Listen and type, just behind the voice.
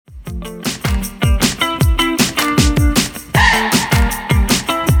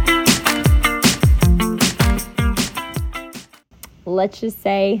let's just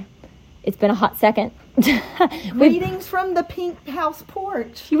say it's been a hot second. Greetings from the Pink House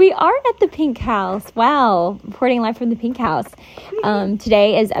porch. We are at the Pink House. Wow. Reporting live from the Pink House.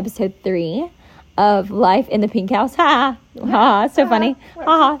 Today is episode 3 of Life in the Pink House. Ha! Ha! So funny.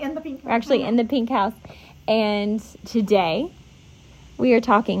 Ha! We're actually in the Pink House. And today we are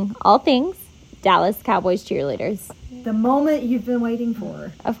talking all things Dallas Cowboys cheerleaders. The moment you've been waiting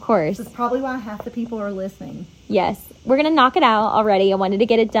for. Of course. This is probably why half the people are listening. Yes. We're going to knock it out already. I wanted to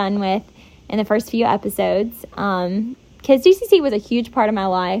get it done with in the first few episodes. Because DCC was a huge part of my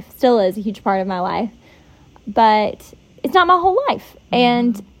life. Still is a huge part of my life. But it's not my whole life.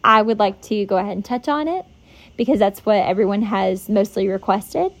 And I would like to go ahead and touch on it. Because that's what everyone has mostly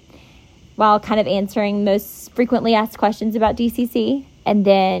requested. While kind of answering most frequently asked questions about DCC. And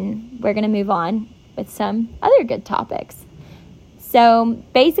then we're going to move on with some other good topics. So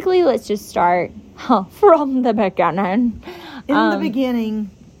basically, let's just start from the beginning. In the beginning,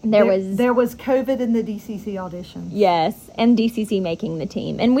 there was COVID in the DCC audition. Yes, and DCC making the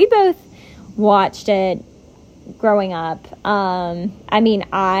team. And we both watched it growing up.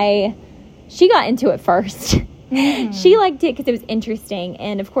 She got into it first. She liked it because it was interesting.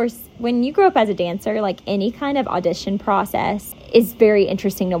 And of course, when you grow up as a dancer, like any kind of audition process is very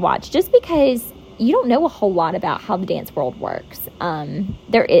interesting to watch just because you don't know a whole lot about how the dance world works.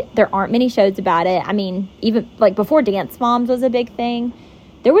 There aren't many shows about it. I mean, even like before Dance Moms was a big thing,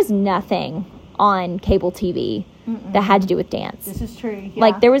 there was nothing on cable TV that had to do with dance. This is true. Yeah.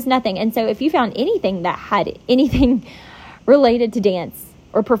 Like there was nothing. And so if you found anything that had anything related to dance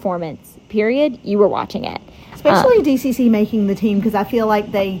or performance, period, you were watching it. Especially DCC making the team, because I feel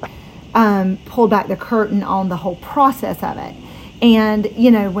like they pulled back the curtain on the whole process of it. And,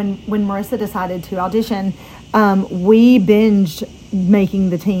 you know, when Marissa decided to audition, we binged making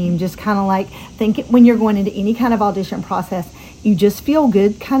the team. Just kind of like, when you're going into any kind of audition process, you just feel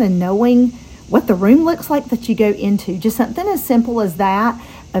good kind of knowing what the room looks like that you go into. Just something as simple as that,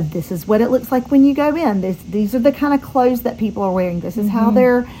 of this is what it looks like when you go in. These are the kind of clothes that people are wearing. This is how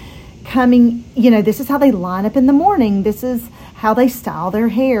they're coming, you know, this is how they line up in the morning. This is how they style their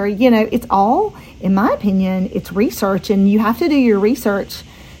hair. You know, it's all, in my opinion, it's research, and you have to do your research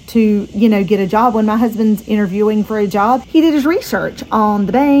to, you know, get a job. When my husband's interviewing for a job, he did his research on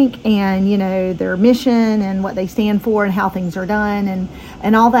the bank and, you know, their mission and what they stand for and how things are done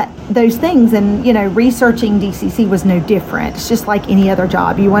and all that, those things. And, you know, researching DCC was no different. It's just like any other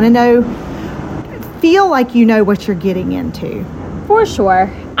job. You want to feel like you know what you're getting into. For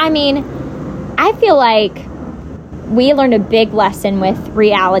sure. I mean, I feel like we learned a big lesson with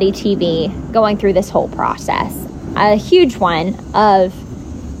reality TV going through this whole process. A huge one of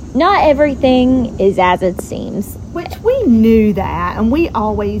not everything is as it seems. Which we knew that, and we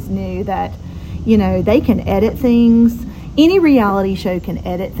always knew that, you know, they can edit things. Any reality show can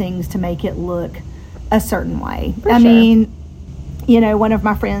edit things to make it look a certain way. For sure. mean, you know, one of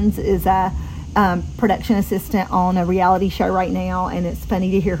my friends is a production assistant on a reality show right now, and it's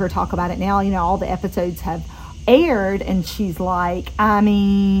funny to hear her talk about it now. You know, all the episodes have aired, and she's like, I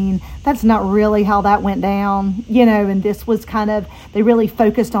mean, that's not really how that went down, you know, and this was kind of, they really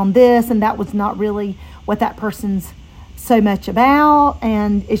focused on this, and that was not really what that person's so much about.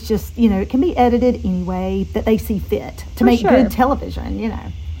 And it's just, you know, it can be edited any way that they see fit to make good television, you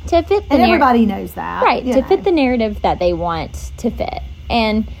know, to fit the and everybody knows that, right, to fit the narrative that they want to fit.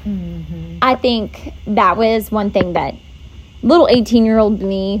 And I think that was one thing that little 18-year-old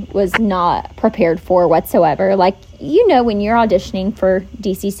me was not prepared for whatsoever. Like, you know, when you're auditioning for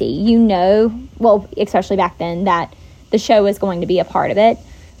DCC, you know, well, especially back then, that the show was going to be a part of it.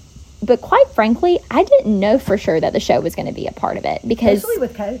 But quite frankly, I didn't know for sure that the show was going to be a part of it. Because, especially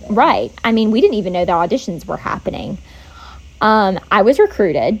with COVID. Right. I mean, we didn't even know the auditions were happening. I was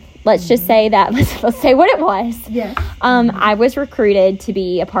recruited. Let's just say that. Let's say what it was. Yes. I was recruited to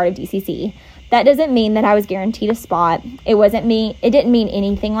be a part of DCC. That doesn't mean that I was guaranteed a spot. It didn't mean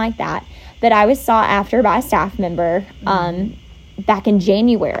anything like that. But I was sought after by a staff member back in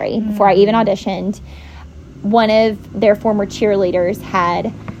January before I even auditioned. One of their former cheerleaders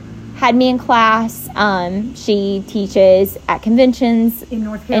had me in class. She teaches at conventions in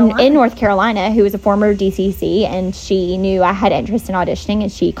North Carolina, who is a former DCC, and she knew I had interest in auditioning,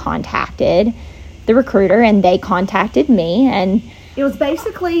 and she contacted the recruiter, and they contacted me. And it was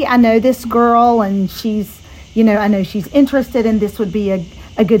basically, I know this girl, and she's, you know, I know she's interested, and this would be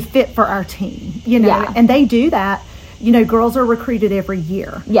a good fit for our team, you know. Yeah. And they do that. You know, girls are recruited every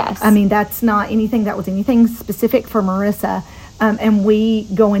year. Yes. I mean, that's not anything that was anything specific for Marissa. And we,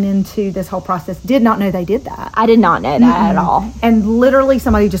 going into this whole process, did not know they did that. I did not know that at all. And literally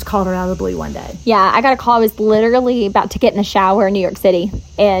somebody just called her out of the blue one day. Yeah, I got a call. I was literally about to get in the shower in New York City,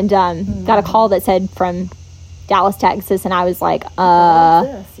 and got a call that said from Dallas, Texas, and I was like, What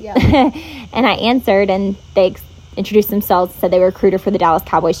is this? Yeah. and I answered, and they introduced themselves, said they were a recruiter for the Dallas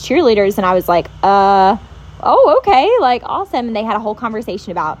Cowboys cheerleaders, and I was like, oh, okay, like, awesome. And they had a whole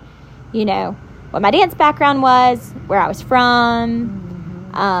conversation about, you know, what my dance background was, where I was from,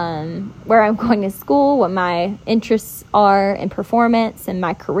 where I'm going to school, what my interests are in performance and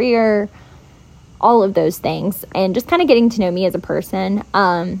my career, all of those things, and just kind of getting to know me as a person.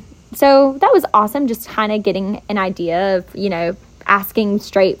 So that was awesome, just kind of getting an idea of, you know, asking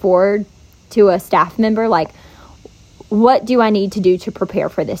straightforward to a staff member, like, what do I need to do to prepare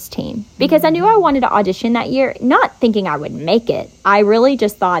for this team? Because I knew I wanted to audition that year, not thinking I would make it. I really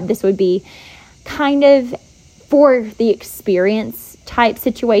just thought this would be kind of for the experience type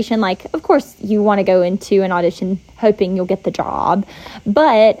situation. Like, of course, you want to go into an audition hoping you'll get the job.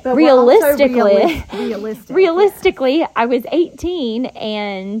 But realistically, I was 18,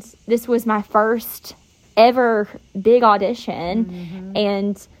 and this was my first ever big audition.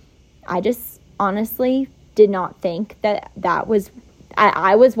 And I just honestly did not think that was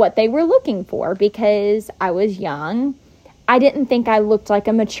I was what they were looking for, because I was young. I didn't think I looked like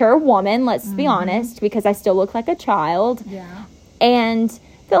a mature woman, let's be honest, because I still looked like a child. Yeah. And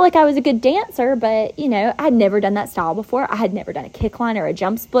felt like I was a good dancer, but, you know, I'd never done that style before. I had never done a kick line or a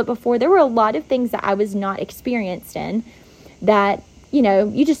jump split before. There were a lot of things that I was not experienced in that, you know,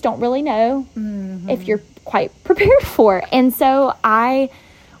 you just don't really know if you're quite prepared for. And so I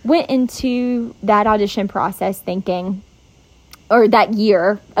went into that audition process thinking, or that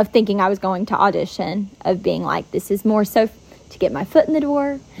year of thinking I was going to audition, of being like, this is more so to get my foot in the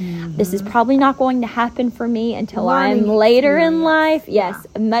door. This is probably not going to happen for me until I'm later in life. Yes,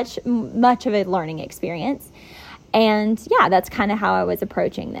 much of a learning experience. And yeah, that's kind of how I was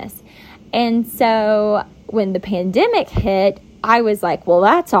approaching this. And so when the pandemic hit, I was like, well,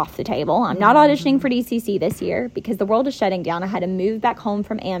 that's off the table. I'm not auditioning for DCC this year because the world is shutting down. I had to move back home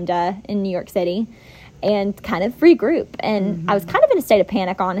from AMDA in New York City and kind of regroup. And I was kind of in a state of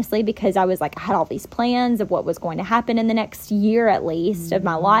panic, honestly, because I was like, I had all these plans of what was going to happen in the next year at least of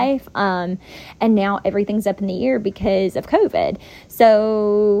my life. And now everything's up in the air because of COVID.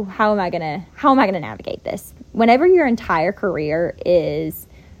 So how am I going to navigate this? Whenever your entire career is,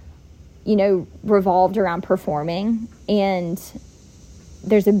 you know, revolved around performing and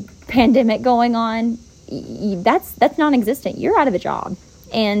there's a pandemic going on, that's non-existent. You're out of a job.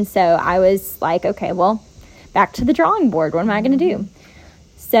 And so I was like, okay, well, back to the drawing board. What am I going to do?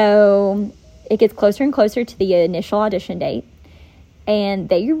 So it gets closer and closer to the initial audition date. And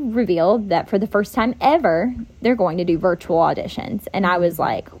they revealed that for the first time ever, they're going to do virtual auditions. And I was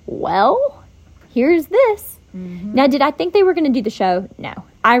like, well, here's this. Now, did I think they were going to do the show? No.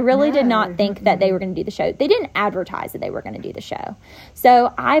 I really did not think that they were going to do the show. They didn't advertise that they were going to do the show.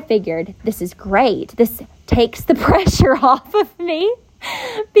 So I figured, this is great. This takes the pressure off of me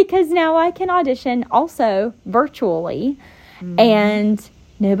because now I can audition also virtually and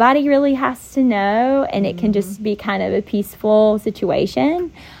nobody really has to know, and it can just be kind of a peaceful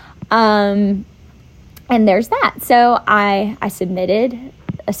situation. And there's that. So I submitted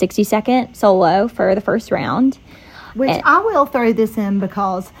a 60-second solo for the first round. Which I will throw this in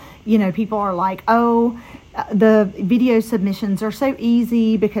because, you know, people are like, oh, the video submissions are so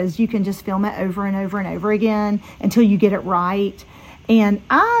easy because you can just film it over and over and over again until you get it right. And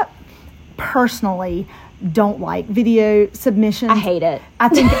I personally don't like video submissions. I hate it. I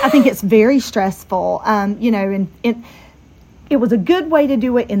think it's very stressful. You know, and it was a good way to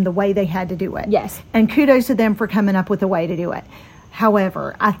do it in the way they had to do it. Yes. And kudos to them for coming up with a way to do it.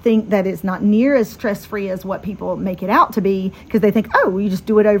 However, I think that it's not near as stress-free as what people make it out to be, because they think, oh, well, you just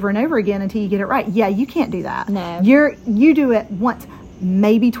do it over and over again until you get it right. Yeah, you can't do that. No. You do it once,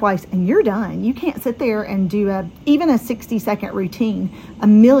 maybe twice, and you're done. You can't sit there and do even a 60-second routine a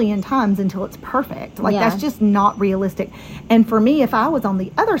million times until it's perfect. Like, that's just not realistic. And for me, if I was on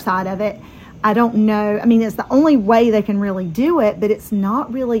the other side of it, I don't know. I mean, it's the only way they can really do it, but it's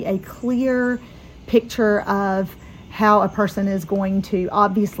not really a clear picture of how a person is going to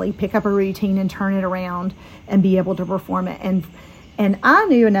obviously pick up a routine and turn it around and be able to perform it. And I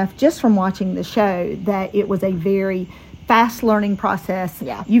knew enough just from watching the show that it was a very fast learning process.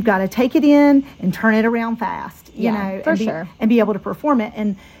 Yeah. You've got to take it in and turn it around fast, you know, and be able to perform it.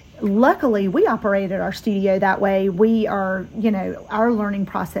 And luckily we operated our studio that way. We are, you know, our learning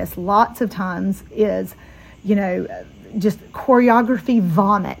process lots of times is, you know, just choreography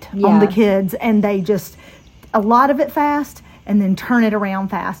vomit on the kids, and they just, a lot of it fast and then turn it around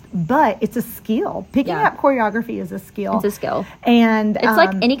fast. But it's a skill. Picking Yeah. up choreography is a skill. It's a skill. And It's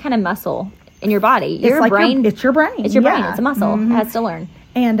like any kind of muscle in your body. Your it's like brain. it's your brain. It's your brain. Yeah. It's a muscle. Mhm. It has to learn.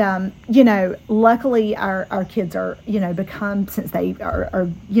 And, luckily our kids are, become, since they are,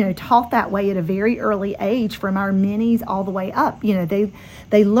 taught that way at a very early age, from our minis all the way up.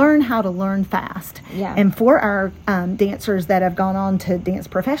 They learn how to learn fast. Yeah. And for our dancers that have gone on to dance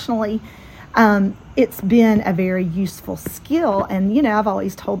professionally, it's been a very useful skill. And, I've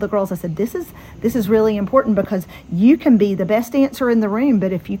always told the girls, I said, this is really important, because you can be the best dancer in the room,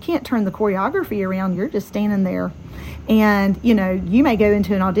 but if you can't turn the choreography around, you're just standing there. And, you may go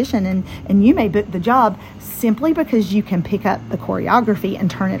into an audition and you may book the job simply because you can pick up the choreography and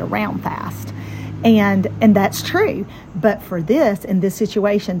turn it around fast. And that's true. But for in this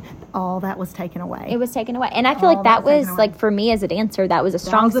situation, all that was taken away. It was taken away. And I feel like that was, like, for me as a dancer, that was a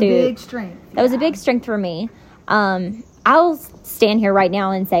strong suit. That was a big strength. That was a big strength for me. I'll stand here right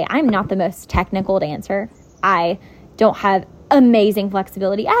now and say I'm not the most technical dancer. I don't have amazing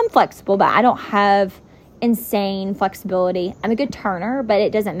flexibility. I'm flexible, but I don't have insane flexibility. I'm a good turner, but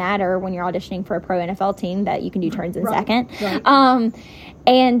it doesn't matter when you're auditioning for a pro NFL team that you can do turns in second. Right.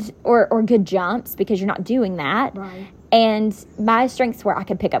 And or good jumps, because you're not doing that. Right. And my strengths were I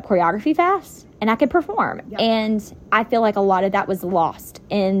could pick up choreography fast and I could perform. Yep. And I feel like a lot of that was lost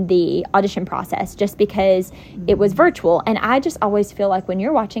in the audition process just because it was virtual. And I just always feel like when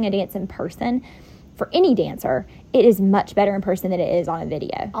you're watching a dance in person, for any dancer, it is much better in person than it is on a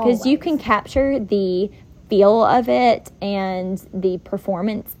video, because you can capture the feel of it and the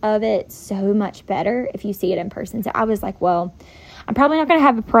performance of it so much better if you see it in person. So I was like, well, I'm probably not going to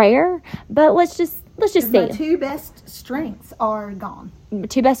have a prayer, but let's just see. My two best strengths are gone.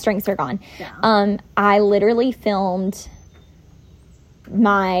 Two best strengths are gone. Yeah. I literally filmed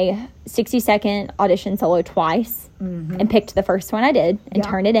my 60-second audition solo twice and picked the first one I did and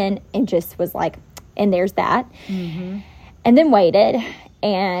turned it in and just was like, and there's that. And then waited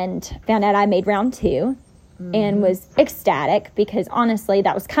and found out I made round 2 and was ecstatic, because honestly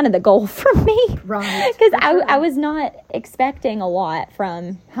that was kind of the goal for me. Right. Because I was not expecting a lot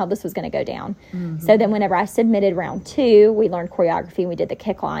from how this was going to go down. So then whenever I submitted round 2, we learned choreography and we did the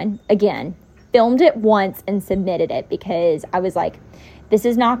kick line. Again, filmed it once and submitted it, because I was like, this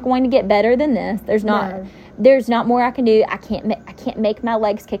is not going to get better than this. There's not more I can do. I can't make my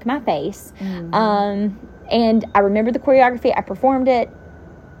legs kick my face. And I remember the choreography. I performed it.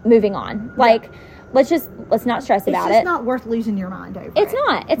 Moving on. Like, let's not stress about it. It's just not worth losing your mind over.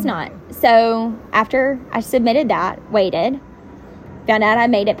 It's not. So after I submitted that, waited, found out I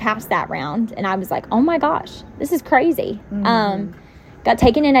made it past that round, and I was like, oh my gosh, this is crazy. Got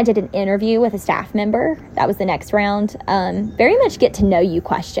taken in. I did an interview with a staff member. That was the next round. Very much get to know you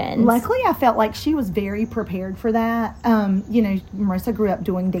questions. Luckily, I felt like she was very prepared for that. Marissa grew up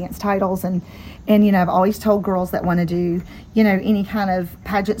doing dance titles, and I've always told girls that want to do, any kind of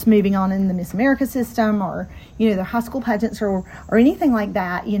pageants moving on in the Miss America system, or, their high school pageants or anything like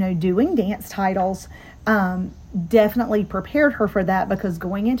that, doing dance titles, definitely prepared her for that, because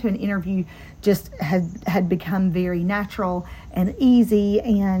going into an interview just had become very natural and easy,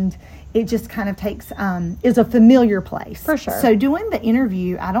 and it just kind of takes is a familiar place. For sure. So doing the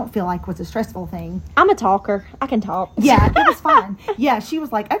interview, I don't feel like was a stressful thing. I'm a talker. I can talk. Yeah, it was fun. Yeah, she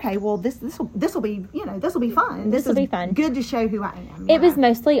was like, okay, well this will be this will be fun. This will be fun. Good to show who I am. It was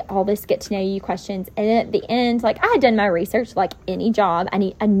mostly all this get to know you questions, and then at the end, like, I had done my research like any job.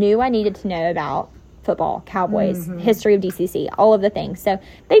 I knew I needed to know about football, Cowboys, history of DCC, all of the things. So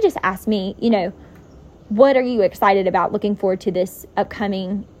they just asked me, what are you excited about, looking forward to this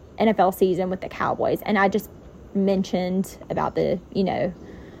upcoming NFL season with the Cowboys? And I just mentioned about the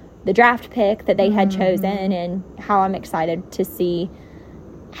draft pick that they had chosen, and how I'm excited to see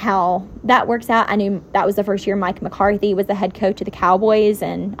how that works out. I knew that was the first year Mike McCarthy was the head coach of the Cowboys,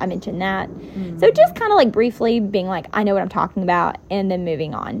 and I mentioned that. So just kind of like briefly being like, I know what I'm talking about, and then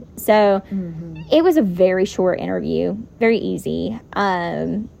moving on. So it was a very short interview, very easy,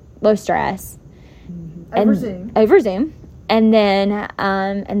 low stress. Over Zoom. And then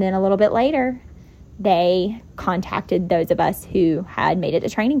a little bit later, they contacted those of us who had made it to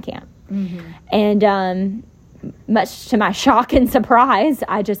training camp. And much to my shock and surprise,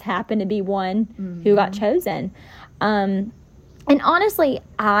 I just happened to be one who got chosen. And honestly,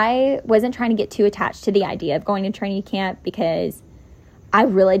 I wasn't trying to get too attached to the idea of going to training camp, because I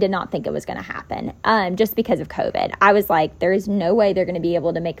really did not think it was going to happen, just because of COVID. I was like, there is no way they're going to be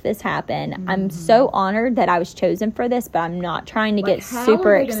able to make this happen. I'm so honored that I was chosen for this, but I'm not trying to get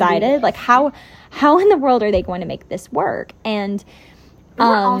super excited. Like, how in the world are they going to make this work? And we're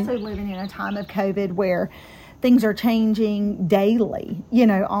also living in a time of COVID where things are changing daily,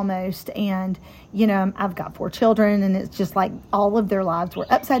 almost. And, I've got 4 children, and it's just like all of their lives were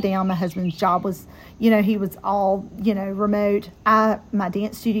upside down. My husband's job was, he was all, remote. My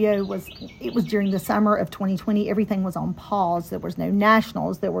dance studio was during the summer of 2020. Everything was on pause. There was no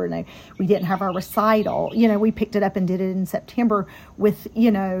nationals. We didn't have our recital. We picked it up and did it in September with,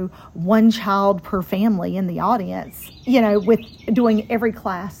 1 child per family in the audience, with doing every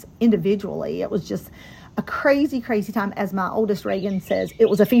class individually. It was just a crazy, crazy time. As my oldest Reagan says, it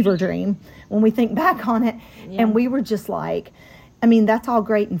was a fever dream when we think back on it. Yeah. And we were just like, that's all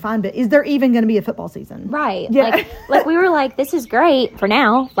great and fine, but is there even going to be a football season? Right. Yeah. Like we were like, this is great for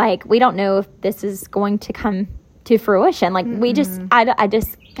now. Like, we don't know if this is going to come to fruition. Like, I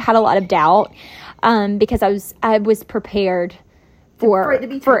just had a lot of doubt, because I was prepared for it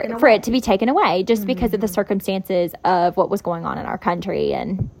to be taken away just because of the circumstances of what was going on in our country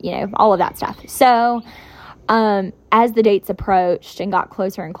and, all of that stuff. So, as the dates approached and got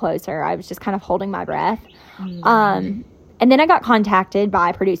closer and closer, I was just kind of holding my breath. And then I got contacted by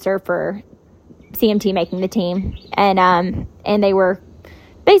a producer for CMT making the team, and they were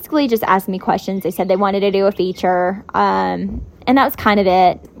basically just asking me questions. They said they wanted to do a feature, and that was kind of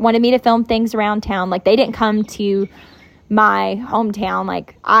it. Wanted me to film things around town. Like, they didn't come to my hometown.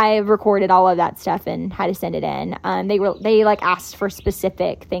 Like, I recorded all of that stuff and had to send it in. They asked for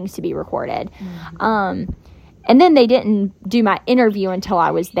specific things to be recorded. And then they didn't do my interview until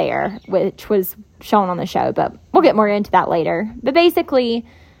I was there, which was shown on the show, but we'll get more into that later. But basically,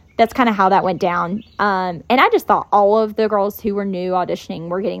 that's kind of how that went down. And I just thought all of the girls who were new auditioning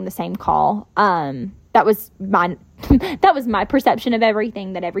were getting the same call. That was my perception of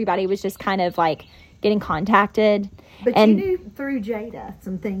everything, that everybody was just kind of like getting contacted. But you knew through Jada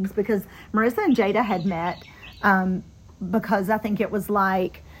some things, because Marissa and Jada had met, because I think it was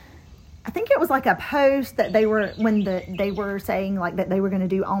like a post that they were saying like that they were going to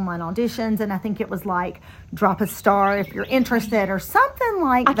do online auditions, and I think it was like drop a star if you're interested or something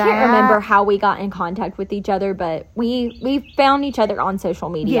like that. I can't remember how we got in contact with each other, but we found each other on social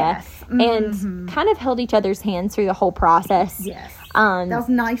media, and kind of held each other's hands through the whole process. Yes, that was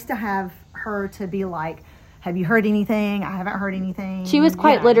nice to have her to be like, have you heard anything? I haven't heard anything. She was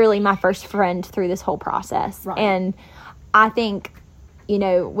quite literally my first friend through this whole process. Right. And I think,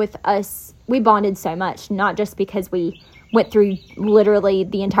 with us, we bonded so much, not just because we went through literally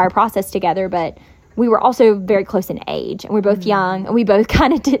the entire process together, but we were also very close in age, and we're both young, and we both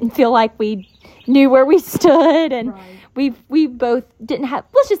kind of didn't feel like we knew where we stood, and we both didn't have,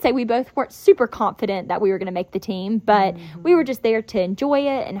 let's just say we both weren't super confident that we were going to make the team, but we were just there to enjoy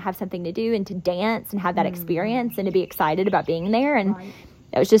it and have something to do and to dance and have that experience and to be excited about being there. And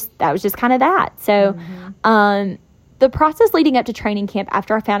that was just kind of that. So, the process leading up to training camp,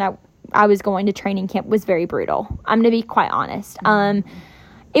 after I found out I was going to training camp, was very brutal. I'm going to be quite honest.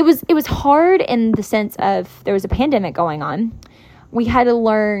 It was hard in the sense of there was a pandemic going on. We had to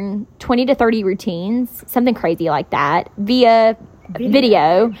learn 20 to 30 routines, something crazy like that, via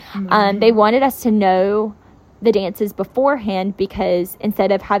video. They wanted us to know the dances beforehand, because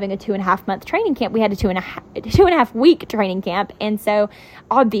instead of having a 2.5 month training camp, we had a 2.5 week training camp. And so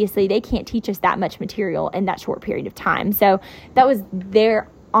obviously they can't teach us that much material in that short period of time. So that was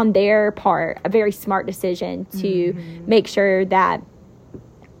on their part, a very smart decision to make sure that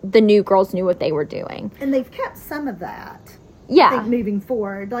the new girls knew what they were doing. And they've kept some of that. Yeah. I think moving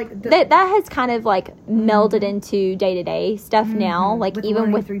forward, like that has kind of like melded into day-to-day stuff now, like with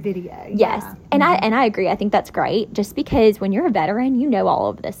even with through video. Yes. Yeah. And I agree. I think that's great, just because when you're a veteran, you know all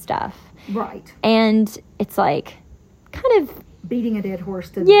of this stuff. Right. And it's like kind of beating a dead horse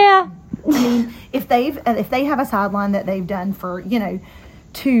to I mean, if they have a sideline that they've done for,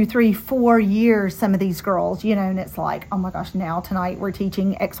 2, 3, 4 years, some of these girls, and it's like, oh my gosh, now tonight we're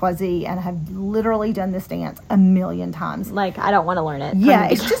teaching XYZ, and I have literally done this dance a million times. Like, I don't want to learn it. Yeah,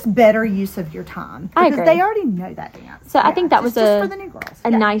 it's just better use of your time. I agree. Because they already know that dance. So I think that was just for the new girls.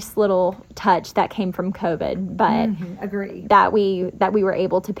 A nice little touch that came from COVID, but agreed. that we were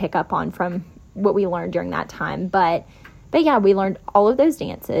able to pick up on from what we learned during that time. But yeah, we learned all of those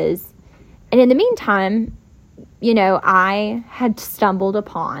dances. And in the meantime, I had stumbled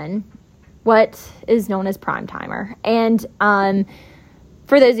upon what is known as Prime Timer. And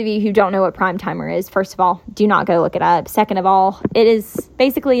for those of you who don't know what Prime Timer is, first of all, do not go look it up. Second of all, it is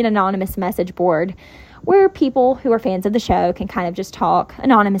basically an anonymous message board where people who are fans of the show can kind of just talk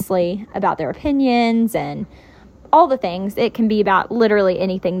anonymously about their opinions and all the things. It can be about literally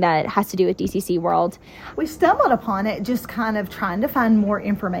anything that has to do with DCC World. We stumbled upon it just kind of trying to find more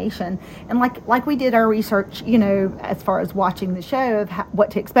information. And like we did our research, as far as watching the show of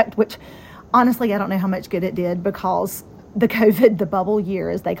what to expect, which honestly, I don't know how much good it did, because the COVID, the bubble year,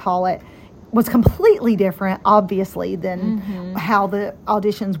 as they call it, was completely different, obviously, than how the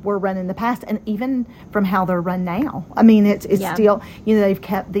auditions were run in the past, and even from how they're run now. I mean, it's still, they've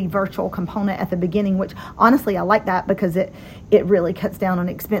kept the virtual component at the beginning, which honestly I like that, because it really cuts down on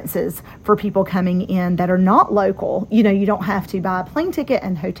expenses for people coming in that are not local. You don't have to buy a plane ticket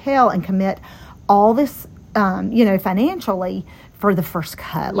and hotel and commit all this, financially for the first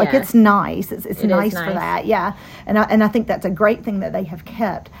cut. Like, it's nice. It's nice for that. Yeah. And I think that's a great thing that they have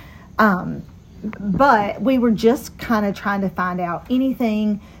kept. But we were just kind of trying to find out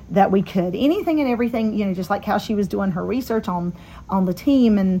anything that we could, anything and everything, just like how she was doing her research on the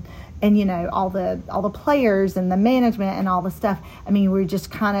team and all the players and the management and all the stuff. I mean, we're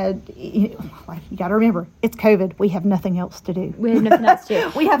just kind of, you got to remember, it's COVID. We have nothing else to do.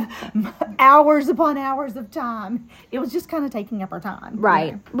 We have hours upon hours of time. It was just kind of taking up our time.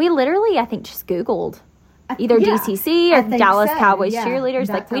 Right. We literally, I think, just Googled either DCC or Dallas Cowboys cheerleaders.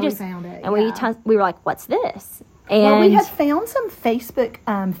 Like, we just found it. And we were like, what's this? And we had found some Facebook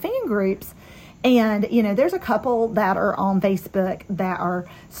fan groups, and there's a couple that are on Facebook that are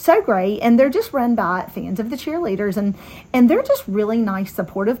so great, and they're just run by fans of the cheerleaders, and they're just really nice,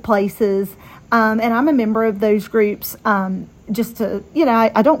 supportive places. And I'm a member of those groups. Just to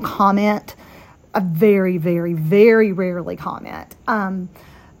I don't comment. I very, very, very rarely comment.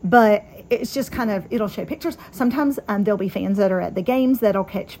 But it's just kind of, it'll show pictures. Sometimes there'll be fans that are at the games that'll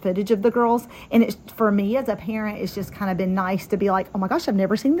catch footage of the girls. And it's, for me as a parent, it's just kind of been nice to be like, oh my gosh, I've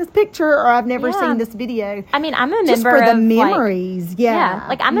never seen this picture, or I've never seen this video. I mean, I'm a member just for of the memories.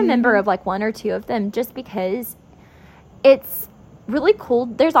 I'm a member of like one or two of them, just because it's really cool.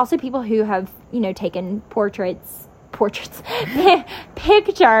 There's also people who have, taken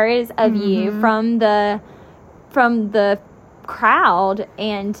pictures of you from the crowd,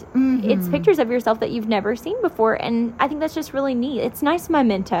 and it's pictures of yourself that you've never seen before, and I think that's just really neat. It's nice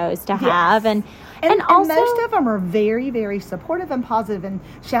mementos to have, and also most of them are very, very supportive and positive, and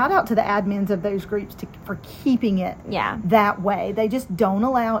shout out to the admins of those groups for keeping it that way. They just don't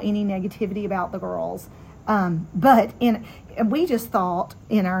allow any negativity about the girls, but we just thought,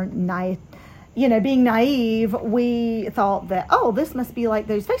 in our night, being naive, we thought that, this must be like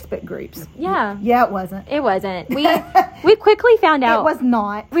those Facebook groups. Yeah, it wasn't. We quickly found out it was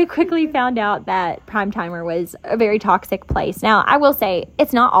not. We quickly found out that Primetimer was a very toxic place. Now, I will say,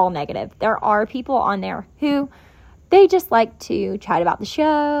 it's not all negative. There are people on there who, they just like to chat about the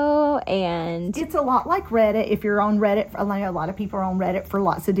show, and it's a lot like Reddit. If you're on Reddit, I know a lot of people are on Reddit for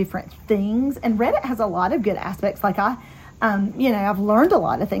lots of different things, and Reddit has a lot of good aspects. Like I've learned a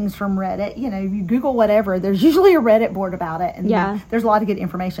lot of things from Reddit. You Google whatever, there's usually a Reddit board about it, and there's a lot of good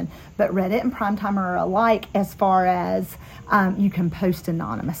information. But Reddit and Primetimer are alike as far as you can post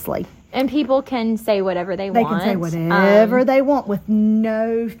anonymously. And people can say whatever they want. They can say whatever they want with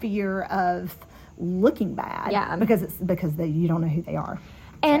no fear of looking bad. Yeah. Because you don't know who they are.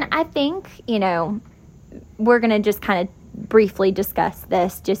 And I think, we're going to just kind of briefly discuss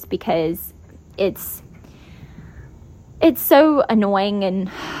this, just because it's so annoying, and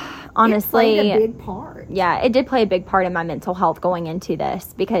honestly, it played a big part. Yeah, it did play a big part in my mental health going into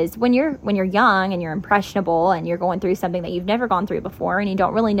this, because when you're young and you're impressionable and you're going through something that you've never gone through before, and you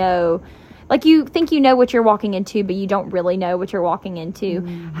don't really know, like, you think you know what you're walking into, but you don't really know what you're walking into.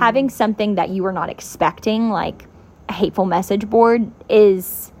 Having something that you were not expecting, like a hateful message board,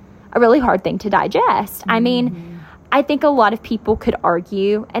 is a really hard thing to digest. I mean, I think a lot of people could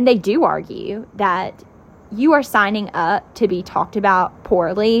argue, and they do argue, that you are signing up to be talked about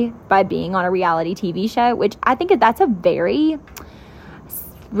poorly by being on a reality TV show, which I think that's a very,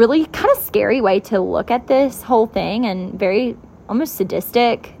 really kind of scary way to look at this whole thing, and very almost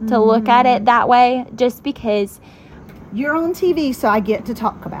sadistic to look at it that way, just because you're on TV, so I get to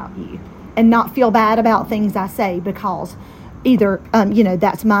talk about you and not feel bad about things I say, because either,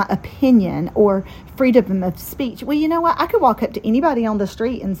 that's my opinion, or freedom of speech. Well, you know what? I could walk up to anybody on the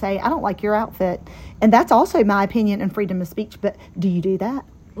street and say, I don't like your outfit. And that's also my opinion and freedom of speech. But do you do that?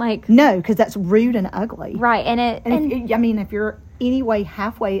 Like, no, because that's rude and ugly. Right. If you're anyway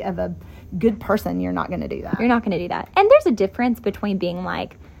halfway of a good person, you're not going to do that. You're not going to do that. And there's a difference between being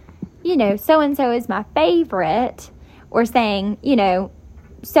like, so-and-so is my favorite, or saying,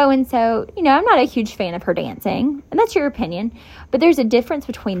 so-and-so, I'm not a huge fan of her dancing, and that's your opinion, but there's a difference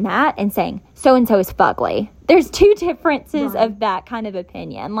between that and saying so-and-so is fugly. There's two differences of that kind of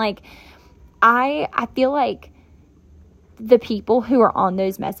opinion. Like, I feel like the people who are on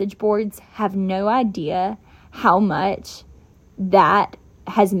those message boards have no idea how much that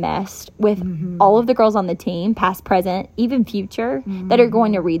has messed with all of the girls on the team, past, present, even future, that are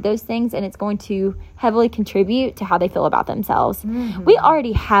going to read those things, and it's going to heavily contribute to how they feel about themselves. We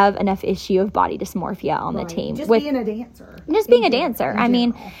already have enough issue of body dysmorphia on the team. Just being a dancer. Just being a dancer. I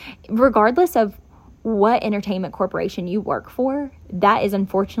mean, regardless of what entertainment corporation you work for, that is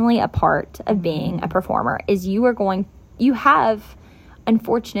unfortunately a part of being a performer, is you have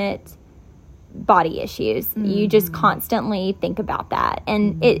unfortunate body issues. You just constantly think about that,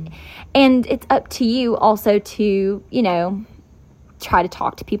 and it's up to you also to, you know, try to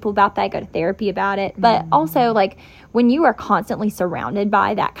talk to people about that, go to therapy about it, but also, like, when you are constantly surrounded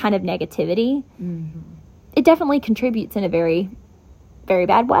by that kind of negativity, it definitely contributes in a very, very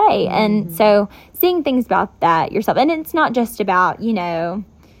bad way. And so seeing things about that yourself, and it's not just about, you know,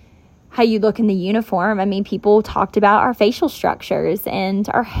 how you look in the uniform. I mean, people talked about our facial structures and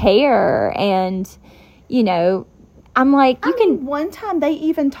our hair, and, you know, I'm like, one time they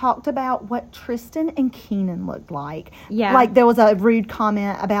even talked about what Tristan and Keenan looked like. Yeah. Like, there was a rude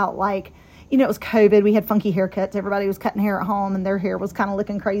comment about, like, you know, it was COVID. We had funky haircuts. Everybody was cutting hair at home, and their hair was kind of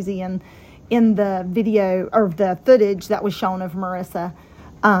looking crazy. And in the video, or the footage that was shown of Marissa,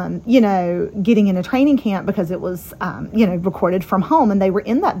 you know, getting in a training camp, because it was, you know, recorded from home, and they were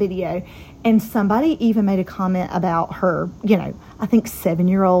in that video, and somebody even made a comment about her, you know, I think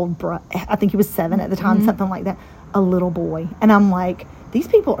 7-year-old, I think he was 7 at the time, something like that, a little boy. And I'm like, these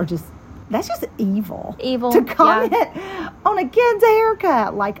people are just, that's just evil to comment on a kid's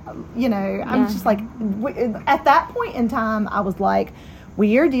haircut. Like, you know, I'm just like, at that point in time, I was like,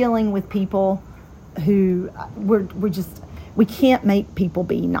 we are dealing with people who we can't make people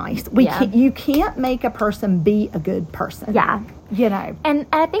be nice. You can't make a person be a good person. Yeah. You know. And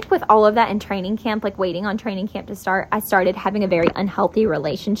I think with all of that in training camp, like waiting on training camp to start, I started having a very unhealthy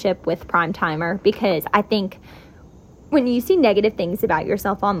relationship with Prime Timer, because I think when you see negative things about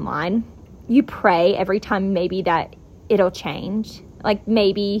yourself online, you pray every time maybe that it'll change. Like,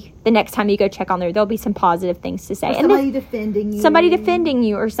 maybe the next time you go check on there, there'll be some positive things to say. Or somebody defending you. Somebody defending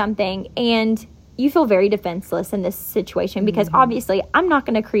you or something. And you feel very defenseless in this situation, because obviously I'm not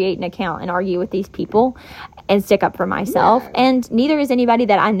going to create an account and argue with these people and stick up for myself. No. And neither is anybody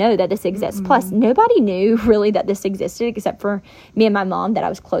that I know that this exists. Plus, nobody knew really that this existed except for me and my mom that I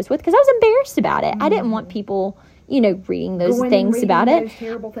was close with, because I was embarrassed about it. I didn't want people, you know, reading those things about it.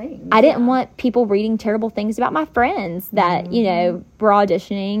 Terrible things. I didn't want people reading terrible things about my friends that, you know, were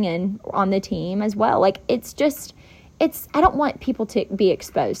auditioning and on the team as well. Like, I don't want people to be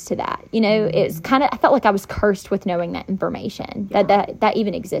exposed to that. You know, it's kind of, I felt like I was cursed with knowing that information, that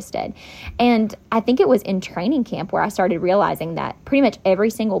even existed. And I think it was in training camp where I started realizing that pretty much every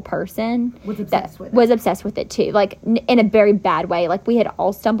single person was obsessed with it too. Like, in a very bad way. Like, we had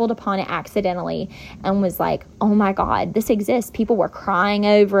all stumbled upon it accidentally and was like, oh my God, this exists. People were crying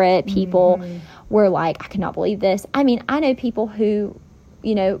over it. People were like, I cannot believe this. I mean, I know people who,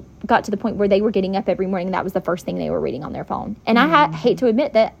 you know, got to the point where they were getting up every morning and that was the first thing they were reading on their phone. And I hate to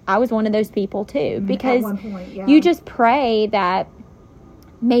admit that I was one of those people too, because at one point, you just pray that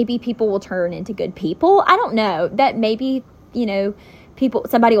maybe people will turn into good people. I don't know, that maybe, you know,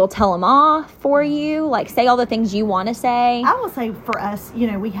 somebody will tell them off for you, like say all the things you want to say. I will say for us, you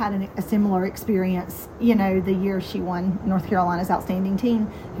know, we had a similar experience, you know, the year she won North Carolina's Outstanding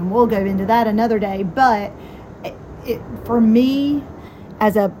Teen, and we'll go into that another day. But it for me,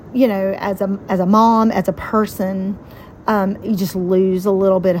 as a mom, as a person, you just lose a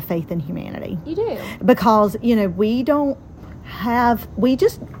little bit of faith in humanity. You do. Because, you know, we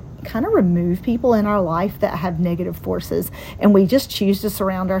just kind of remove people in our life that have negative forces, and we just choose to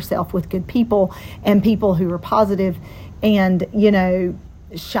surround ourselves with good people and people who are positive, and, you know,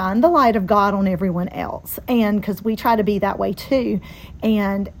 shine the light of God on everyone else. And because we try to be that way too,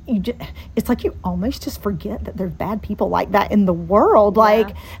 and it's like you almost just forget that there's bad people like that in the world.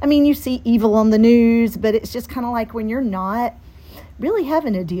 Like, I mean, you see evil on the news, but it's just kind of like when you're not really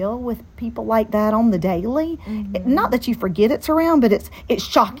having to deal with people like that on the daily, not that you forget it's around, but it's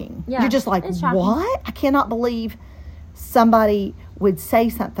shocking. You're just like, what? I cannot believe somebody would say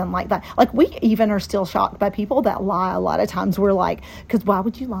something like that. Like, we even are still shocked by people that lie. A lot of times we're like, because why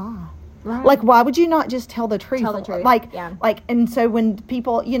would you lie? Right. Like, why would you not just tell the truth? Like, and so when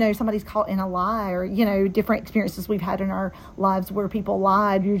people, you know, somebody's caught in a lie, or, you know, different experiences we've had in our lives where people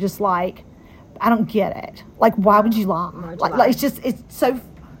lied, you're just like, I don't get it. Like, why would you lie? Like, it's so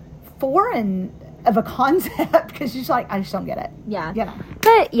foreign of a concept, because you're just like, I just don't get it. Yeah. You know?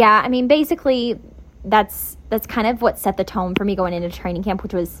 But yeah, I mean, basically that's kind of what set the tone for me going into training camp,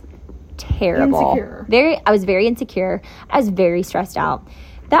 which was terrible. I was very insecure. I was very stressed out.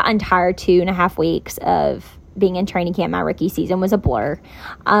 That entire 2.5 weeks of being in training camp, my rookie season was a blur.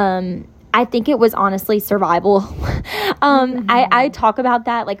 I think it was honestly survival. I talk about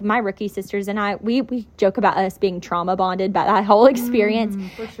that. Like, my rookie sisters and I, we joke about us being trauma bonded by that whole experience.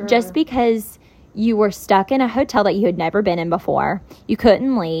 For sure. Just because you were stuck in a hotel that you had never been in before. You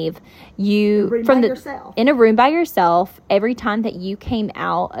couldn't leave. In a room by yourself. Every time that you came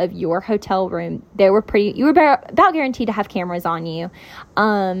out of your hotel room, you were about guaranteed to have cameras on you.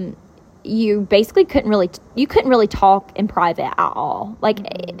 You basically couldn't really talk in private at all. Like,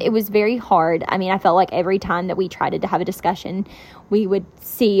 it was very hard. I mean, I felt like every time that we tried to have a discussion, we would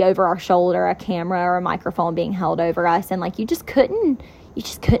see over our shoulder a camera or a microphone being held over us, and like, you just couldn't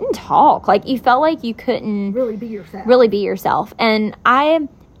talk. Like, you felt like you couldn't really be yourself. And I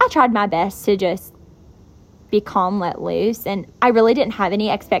tried my best to just be calm, let loose, and I really didn't have any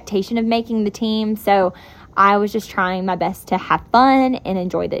expectation of making the team, so I was just trying my best to have fun and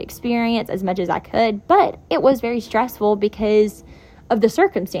enjoy the experience as much as I could. But it was very stressful because of the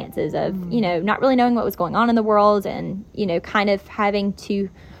circumstances of, not really knowing what was going on in the world, and, kind of having to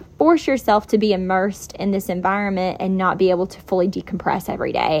force yourself to be immersed in this environment and not be able to fully decompress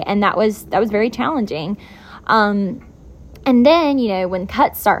every day. And that was very challenging. And then, when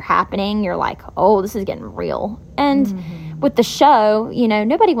cuts start happening, you're like, oh, this is getting real. And with the show,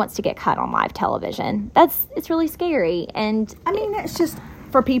 nobody wants to get cut on live television. It's really scary. And I mean, it's just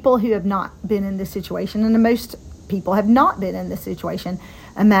for people who have not been in this situation, and most people have not been in this situation.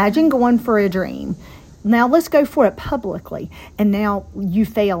 Imagine going for a dream. Now let's go for it publicly. And now you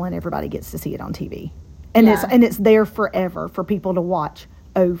fail and everybody gets to see it on TV. And it's there forever for people to watch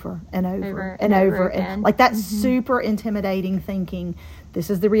over and over and over. And like, that's super intimidating, thinking this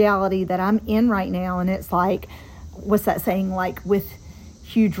is the reality that I'm in right now. And it's like, what's that saying? Like, with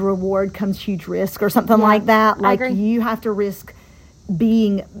huge reward comes huge risk, or something like that. Like, you have to risk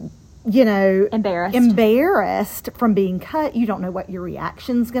being, embarrassed from being cut. You don't know what your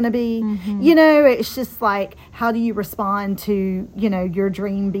reaction's going to be. It's just like, how do you respond to, your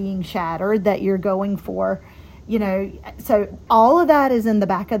dream being shattered that you're going for? So all of that is in the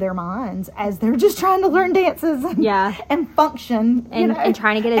back of their minds as they're just trying to learn dances and function and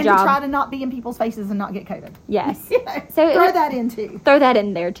trying to get a job, and try to not be in people's faces and not get COVID. Yes. So throw that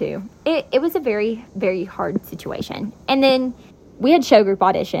in there too. It was a very, very hard situation. And then we had show group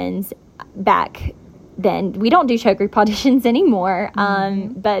auditions back then. We don't do show group auditions anymore.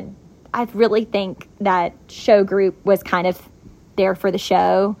 But I really think that show group was kind of there for the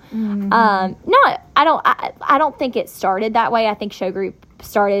show. I don't think it started that way. I think show group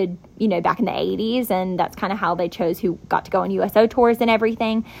started, back in the 80s, and that's kind of how they chose who got to go on USO tours and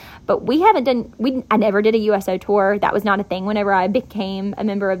everything. But I never did a USO tour. That was not a thing whenever I became a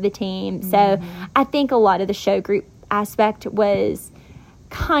member of the team. So I think a lot of the show group aspect was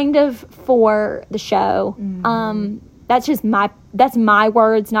kind of for the show. That's my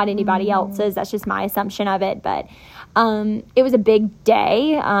words, not anybody else's. That's just my assumption of it. But it was a big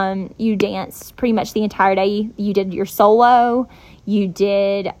day. You danced pretty much the entire day. You did your solo. You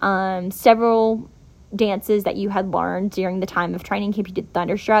did several dances that you had learned during the time of training camp. You did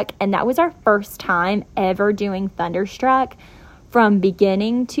Thunderstruck, and that was our first time ever doing Thunderstruck from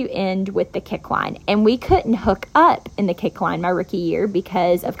beginning to end with the kick line. And we couldn't hook up in the kick line my rookie year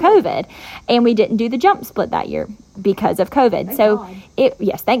because of COVID. And we didn't do the jump split that year because of COVID.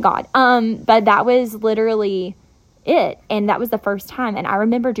 Thank God. But that was literally it. And that was the first time. And I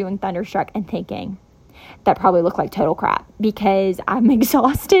remember doing Thunderstruck and thinking, that probably looked like total crap because I'm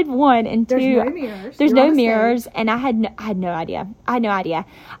exhausted, one, and two. There's no mirrors. There's no mirrors. And I had no idea.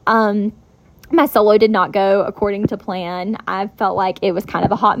 My solo did not go according to plan. I felt like it was kind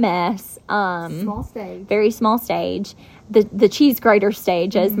of a hot mess. Small stage. Very small stage. The cheese grater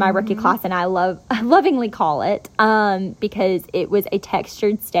stage, as my rookie class and I lovingly call it, because it was a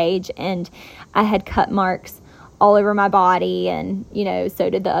textured stage, and I had cut marks all over my body, and, so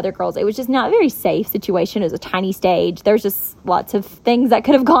did the other girls. It was just not a very safe situation. It was a tiny stage. There's just lots of things that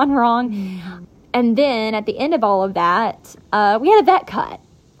could have gone wrong. And then at the end of all of that, we had a vet cut.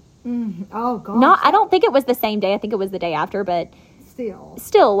 Oh, gosh. I don't think it was the same day. I think it was the day after, but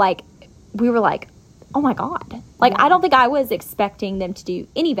still, like, we were like, oh my God. Like, I don't think I was expecting them to do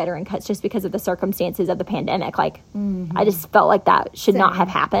any veteran cuts just because of the circumstances of the pandemic. Like, I just felt like that should not have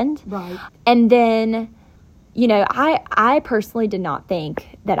happened. Right. And then, I personally did not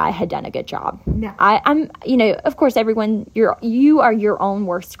think that I had done a good job. No. I'm, of course, everyone, you are your own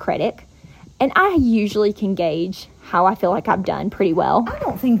worst critic. And I usually can gauge how I feel like I've done pretty well. I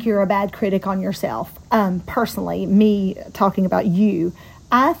don't think you're a bad critic on yourself. Personally, me talking about you,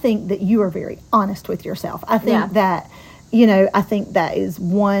 I think that you are very honest with yourself. I think that I think that is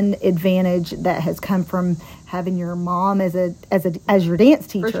one advantage that has come from having your mom as your dance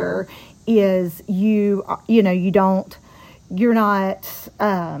teacher. Sure. Is you're not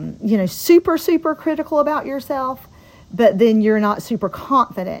super, super critical about yourself, but then you're not super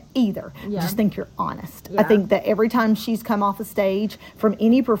confident either. Yeah. Just think you're honest. Yeah. I think that every time she's come off the stage from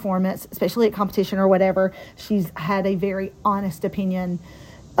any performance, especially at competition or whatever, she's had a very honest opinion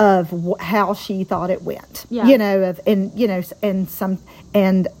of how she thought it went. Yeah.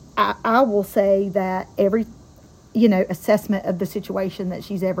 I will say that every assessment of the situation that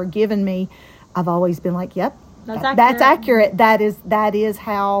she's ever given me, I've always been like, yep, that's accurate. That is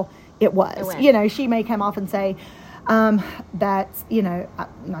how it was. She may come off and say, that's,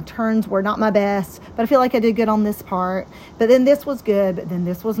 my turns were not my best, but I feel like I did good on this part, but then this was good, but then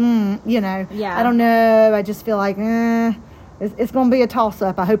this was, I don't know. I just feel like, it's going to be a toss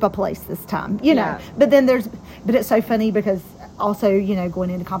up. I hope I place this time, but it's so funny because also, going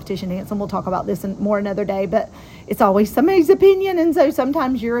into competition dance, and we'll talk about this more another day, but it's always somebody's opinion. And so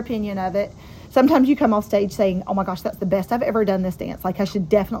sometimes your opinion of it, sometimes you come off stage saying, oh my gosh, that's the best I've ever done this dance. Like, I should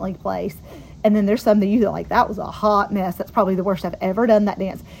definitely place. And then there's some that you like, that was a hot mess. That's probably the worst I've ever done that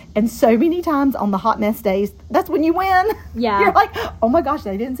dance. And so many times on the hot mess days, that's when you win. Yeah. You're like, oh my gosh,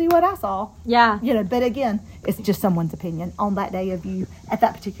 they didn't see what I saw. Yeah. But again, it's just someone's opinion on that day of you at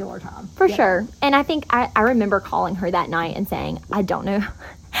that particular time. For sure. And I think I remember calling her that night and saying, I don't know.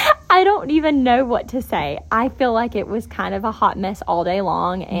 I don't even know what to say. I feel like it was kind of a hot mess all day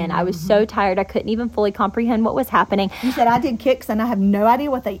long, and I was so tired I couldn't even fully comprehend what was happening. You said I did kicks, and I have no idea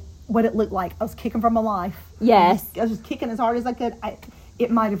what it looked like. I was kicking from my life. Yes. I was just kicking as hard as I could.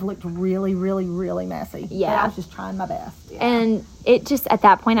 It might have looked really, really, really messy. Yeah. But I was just trying my best. Yeah. And it just, at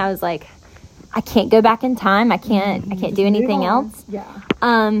that point, I was like, I can't go back in time. I can't do anything else. Yeah.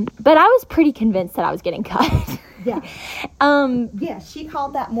 But I was pretty convinced that I was getting cut. Yeah. She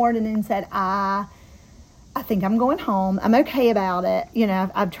called that morning and said, I think I'm going home. I'm okay about it.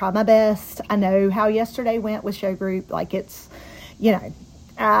 I've tried my best. I know how yesterday went with show group. Like, it's,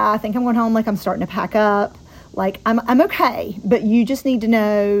 I think I'm going home. Like, I'm starting to pack up. Like, I'm okay. But you just need to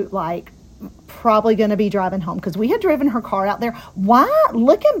know, like, probably going to be driving home. Because we had driven her car out there. Why?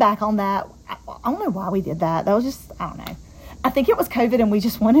 Looking back on that, I don't know why we did that. That was just, I don't know. I think it was COVID and we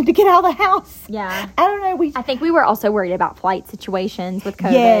just wanted to get out of the house. Yeah. I don't know. I think we were also worried about flight situations with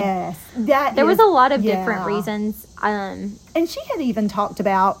COVID. Yes. There was a lot of different reasons. And she had even talked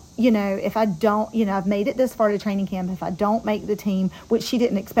about, if I don't, I've made it this far to training camp. If I don't make the team, which she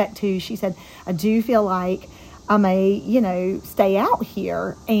didn't expect to, she said, I do feel like I may, stay out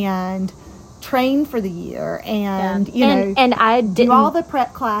here and train for the year and and I didn't do all the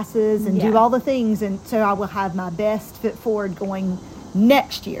prep classes and do all the things, and so I will have my best foot forward going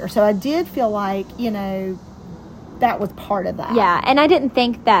next year. So I did feel like that was part of that. Yeah, and I didn't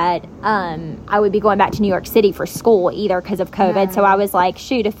think that I would be going back to New York City for school either because of COVID. No. So I was like,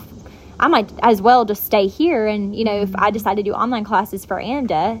 shoot, if I might as well just stay here, and if I decide to do online classes for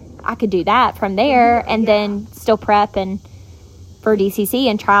AMDA, I could do that from there and then still prep and for DCC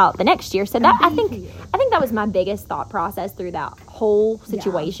and try out the next year. So that I think that was my biggest thought process through that whole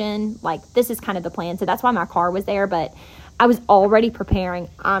situation. Like, this is kind of the plan. So that's why my car was there, but I was already preparing.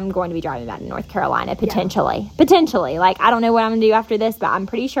 I'm going to be driving back to North Carolina potentially. Like, I don't know what I'm going to do after this, but I'm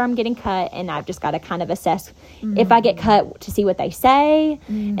pretty sure I'm getting cut, and I've just got to kind of assess if I get cut to see what they say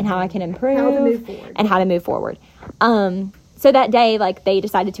and how I can improve and how to move forward. So that day, like, they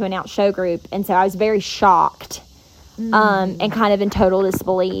decided to announce show group, and so I was very shocked. And kind of in total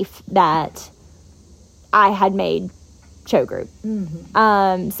disbelief that I had made show group.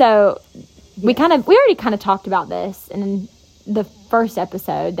 So we already kind of talked about this in the first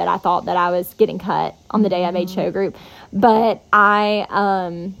episode, that I thought that I was getting cut on the day I made show group. But I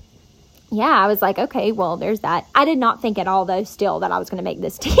was like, okay, well, there's that. I did not think at all, though, still that I was going to make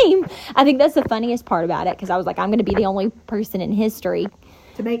this team. I think that's the funniest part about it, because I was like, I'm going to be the only person in history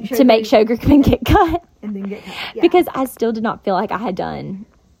to make show group and get cut. And then get cut. Yeah. Because I still did not feel like I had done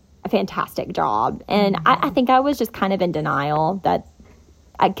a fantastic job. And I think I was just kind of in denial that,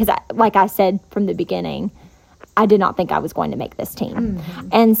 because like I said from the beginning, I did not think I was going to make this team.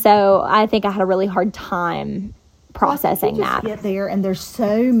 And so I think I had a really hard time processing that. Get there, and there's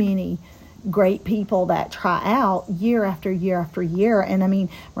so many great people that try out year after year after year. And I mean,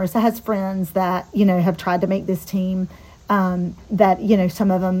 Marissa has friends that, have tried to make this team, that,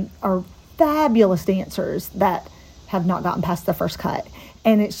 some of them are fabulous dancers that have not gotten past the first cut.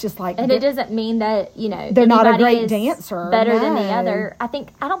 And it's just like, and it doesn't mean that, they're not a great dancer, better than the other. I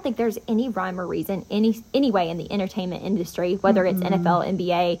don't think there's any rhyme or reason anyway in the entertainment industry, whether it's NFL,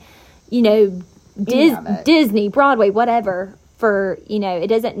 NBA, Disney, Broadway, whatever, for, it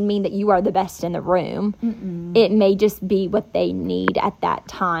doesn't mean that you are the best in the room. Mm-mm. It may just be what they need at that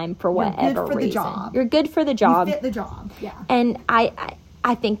time for whatever reason. The job. You're good for the job. You fit the job. Yeah. And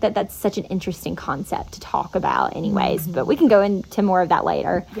I think that that's such an interesting concept to talk about anyways, but we can go into more of that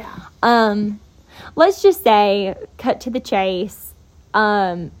later. Yeah. Let's just say, cut to the chase,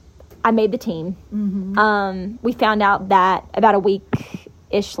 I made the team. Mm-hmm. We found out that about a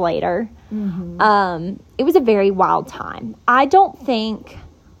week-ish later. Mm-hmm. It was a very wild time. I don't think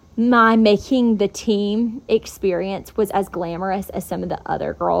my making the team experience was as glamorous as some of the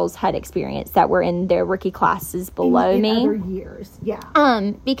other girls had experienced that were in their rookie classes below me. In other years,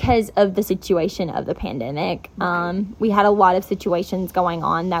 yeah. Because of the situation of the pandemic. Right. We had a lot of situations going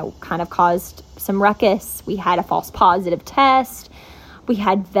on that kind of caused some ruckus. We had a false positive test. We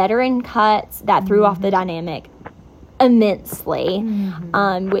had veteran cuts that threw off the dynamic immensely,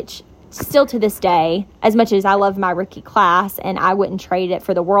 which still to this day, as much as I love my rookie class and I wouldn't trade it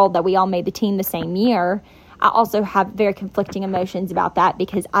for the world that we all made the team the same year, I also have very conflicting emotions about that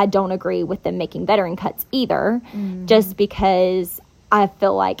because I don't agree with them making veteran cuts either, just because I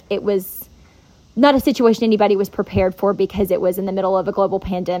feel like it was not a situation anybody was prepared for because it was in the middle of a global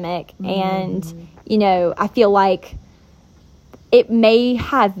pandemic. And, I feel like it may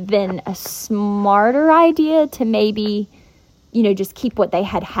have been a smarter idea to maybe just keep what they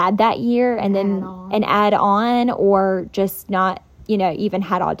had that year and add on, or just not, even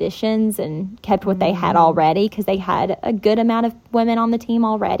had auditions and kept what they had already because they had a good amount of women on the team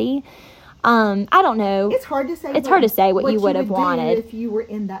already. I don't know. It's hard to say. It's hard to say what you would have wanted if you were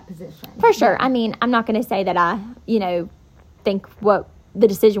in that position. For sure. I mean, I'm not going to say that I, think what the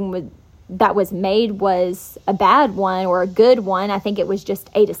decision that was made was a bad one or a good one. I think it was just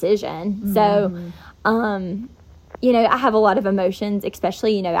a decision. So, I have a lot of emotions,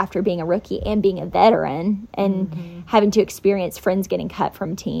 especially, espter being a rookie and being a veteran and having to experience friends getting cut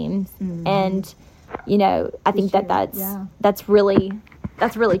from teams. And, I think that's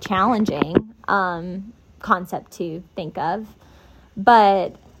really challenging concept to think of.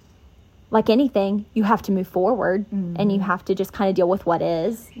 But like anything, you have to move forward and you have to just kind of deal with what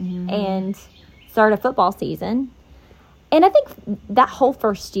is and start a football season. And I think that whole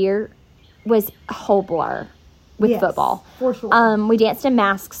first year was a whole blur with football. For sure. We danced in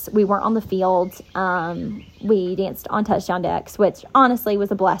masks. We weren't on the field. We danced on touchdown decks, which honestly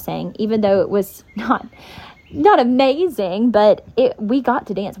was a blessing, even though it was not amazing, but we got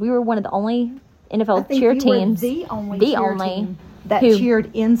to dance. We were one of the only NFL cheer teams. The only team that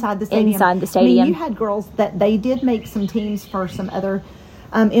cheered inside the stadium. I mean, you had girls that they did make some teams for some other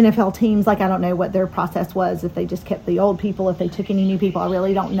NFL teams. Like, I don't know what their process was, if they just kept the old people, if they took any new people. I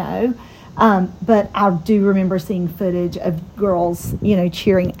really don't know. But I do remember seeing footage of girls,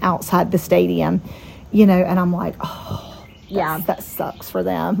 cheering outside the stadium, and I'm like, that sucks for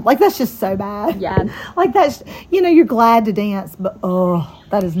them. Like, that's just so bad. Yeah. Like, that's, you're glad to dance, but,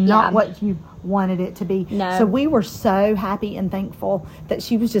 that is not what you wanted it to be. No. So we were so happy and thankful that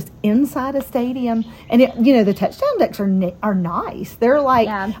she was just inside a stadium. And, the touchdown decks are nice. They're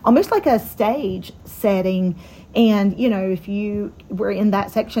like almost like a stage setting. And, if you were in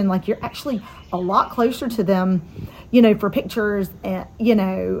that section, like, you're actually a lot closer to them, for pictures, and,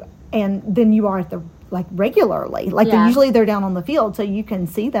 and then you are at the, like, regularly. Like, usually they're down on the field, so you can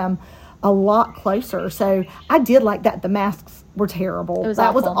see them a lot closer. So I did like that. The masks were terrible. Was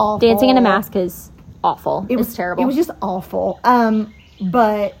awful. Dancing in a mask is awful. It was terrible. It was just awful.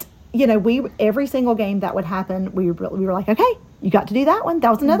 But, every single game that would happen, we were like, okay, you got to do that one. That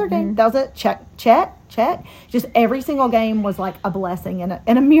was another game. That was a check. Just every single game was like a blessing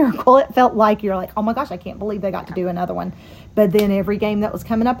and a miracle. It felt like you're like, oh my gosh, I can't believe they got to do another one. But then every game that was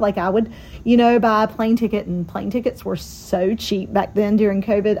coming up, like, I would, buy a plane ticket, and plane tickets were so cheap back then during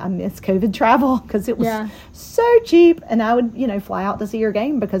COVID. I miss COVID travel because it was so cheap. And I would, fly out to see your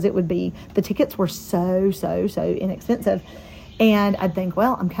game because the tickets were so inexpensive. And I'd think,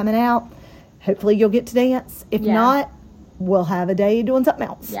 well, I'm coming out. Hopefully you'll get to dance. If not, we'll have a day doing something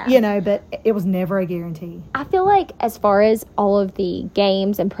else, but it was never a guarantee. I feel like as far as all of the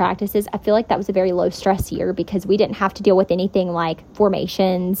games and practices, I feel like that was a very low stress year because we didn't have to deal with anything like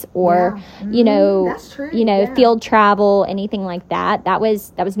formations or, that's true. Field travel, anything like that. That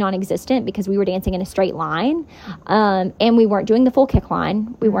was non-existent because we were dancing in a straight line. And we weren't doing the full kick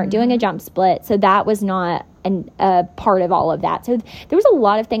line. We weren't doing a jump split. So that was not a part of all of that. So there was a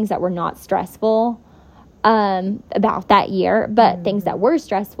lot of things that were not stressful about that year, but things that were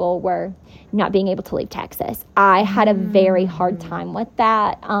stressful were not being able to leave Texas. I had a very hard time with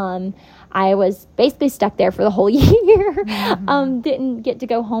that. I was basically stuck there for the whole year. Didn't get to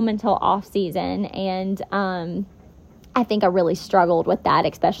go home until off season. And I think I really struggled with that,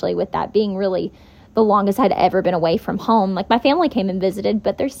 especially with that being really the longest I'd ever been away from home. Like, my family came and visited,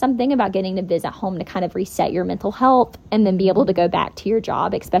 but there's something about getting to visit home to kind of reset your mental health and then be able to go back to your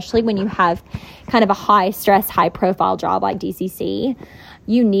job, especially when you have kind of a high stress, high profile job like DCC.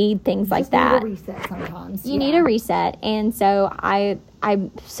 You need things like that. You need a reset sometimes. You need a reset. And so I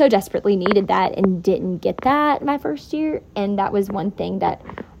so desperately needed that and didn't get that my first year. And that was one thing that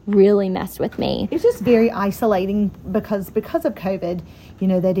really messed with me. It's just very isolating because of COVID, you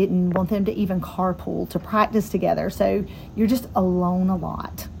know, they didn't want them to even carpool to practice together. So you're just alone a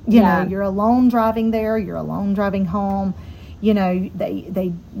lot. You know, you're alone driving there, you're alone driving home. You know,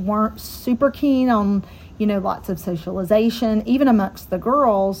 they weren't super keen on, you know, lots of socialization, even amongst the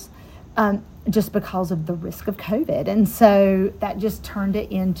girls, just because of the risk of COVID. And so that just turned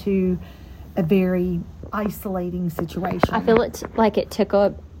it into a very isolating situation. I feel like it took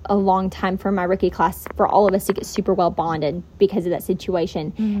a long time for my rookie class for all of us to get super well bonded because of that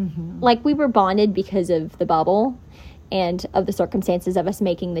situation. Like, we were bonded because of the bubble and of the circumstances of us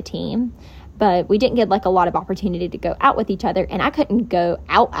making the team, but we didn't get like a lot of opportunity to go out with each other. And I couldn't go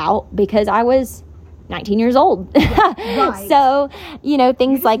out because I was 19 years old. Right. So, you know,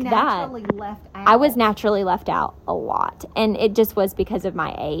 things like that. I was naturally left out a lot. And it just was because of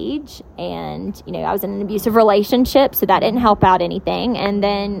my age. And, you know, I was in an abusive relationship, so that didn't help out anything. And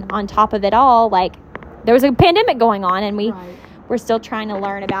then on top of it all, like, there was a pandemic going on, and we're still trying to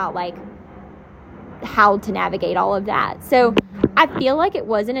learn about, like, how to navigate all of that. So I feel like it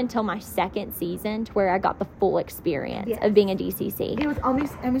wasn't until my second season to where I got the full experience of being a DCC. It was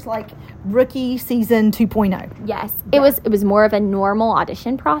almost like rookie season 2.0. Yes. Yeah. It was more of a normal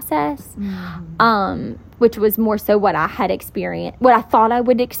audition process, which was more so what I had experienced, what I thought I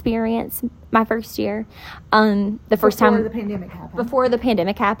would experience my first year. Before the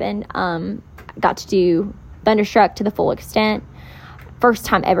pandemic happened, got to do Thunderstruck to the full extent. First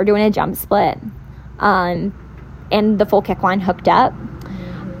time ever doing a jump split. And the full kick line hooked up.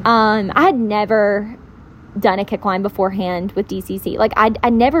 I had never done a kick line beforehand with DCC. Like, I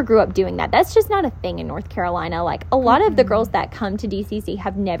never grew up doing that. That's just not a thing in North Carolina. Like, a lot of the girls that come to DCC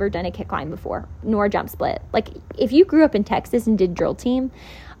have never done a kick line before, nor a jump split. Like, if you grew up in Texas and did drill team,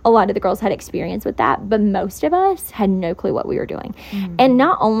 a lot of the girls had experience with that, but most of us had no clue what we were doing. And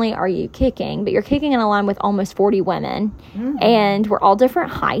not only are you kicking, but you're kicking in a line with almost 40 women, and we're all different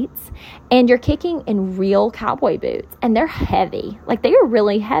heights, and you're kicking in real cowboy boots, and they're heavy. Like, they are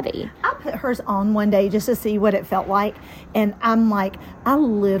really heavy. I put hers on one day just to see what it felt like, and I'm like, I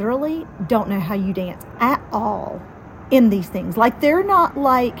literally don't know how you dance at all in these things. Like, they're not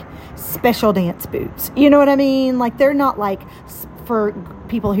like special dance boots. You know what I mean? Like, they're not like, for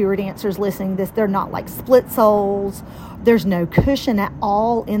people who are dancers listening to this, they're not like split soles. There's no cushion at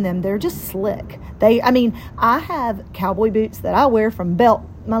all in them. They're just slick. I have cowboy boots that I wear from Belt,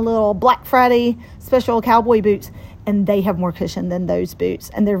 my little Black Friday special cowboy boots, and they have more cushion than those boots.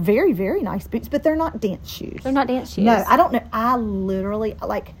 And they're very, very nice boots, but they're not dance shoes. They're not dance shoes. No, I don't know. I literally,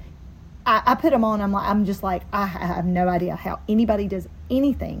 like, I put them on. I'm just like, I have no idea how anybody does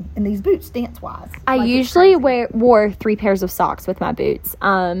anything in these boots dance wise. I usually wore 3 pairs of socks with my boots.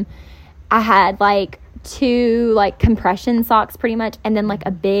 I had like 2 like compression socks pretty much, and then like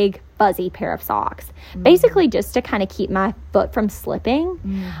a big fuzzy pair of socks, basically just to kind of keep my foot from slipping.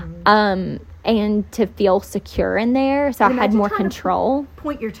 And to feel secure in there, so I had more control.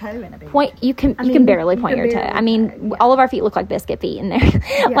 Point your toe in a bit. You can barely point your toe. I mean, all of our feet look like biscuit feet in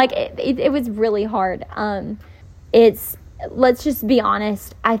there. Like, it was really hard. Let's just be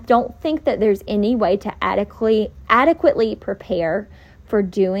honest. I don't think that there's any way to adequately prepare for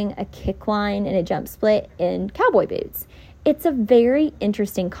doing a kick line and a jump split in cowboy boots. It's a very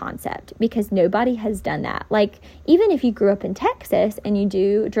interesting concept because nobody has done that. Like, even if you grew up in Texas and you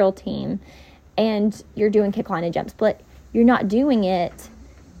do drill team and you're doing kick line and jump split, you're not doing it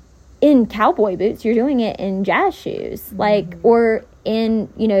in cowboy boots. You're doing it in jazz shoes, like, or in,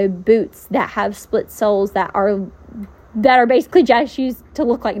 you know, boots that have split soles that are basically jazz shoes to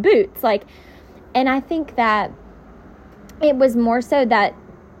look like boots. Like, and I think that it was more so that,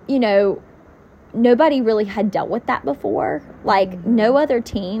 you know, nobody really had dealt with that before. Like, no other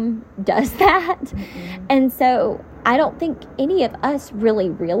team does that. And so I don't think any of us really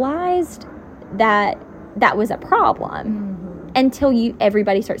realized that that was a problem until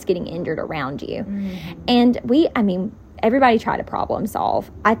everybody starts getting injured around you. And everybody tried to problem solve.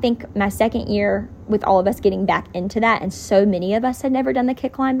 I think my second year with all of us getting back into that, and so many of us had never done the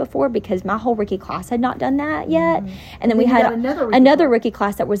kick line before because my whole rookie class had not done that yet. And then we had another rookie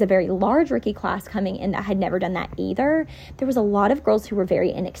class that was a very large rookie class coming in that had never done that either. There was a lot of girls who were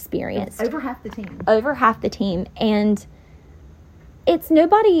very inexperienced. Over half the team. And it's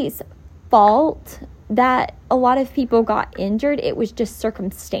nobody's fault that a lot of people got injured. It was just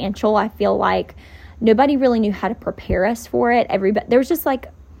circumstantial. I feel like nobody really knew how to prepare us for it. There was just like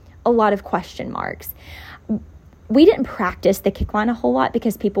a lot of question marks. We didn't practice the kick line a whole lot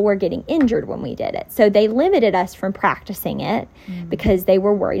because people were getting injured when we did it. So they limited us from practicing it because they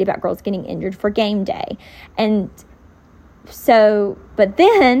were worried about girls getting injured for game day. And so, but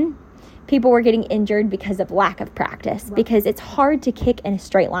then people were getting injured because of lack of practice, because it's hard to kick in a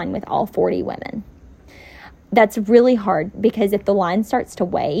straight line with all 40 women. That's really hard because if the line starts to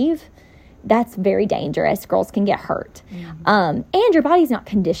wave, that's very dangerous. Girls can get hurt. And your body's not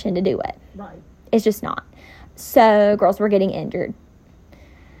conditioned to do it. Right. It's just not. So girls were getting injured.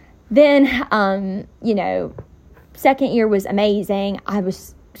 Then, second year was amazing. I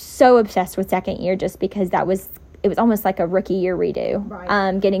was so obsessed with second year just because it was almost like a rookie year redo.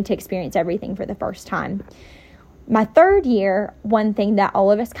 Right. Getting to experience everything for the first time. My third year, one thing that all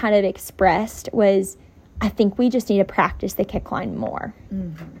of us kind of expressed was, I think we just need to practice the kick line more.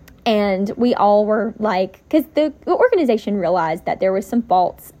 And we all were like, because the organization realized that there was some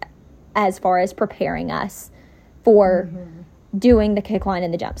faults as far as preparing us for doing the kick line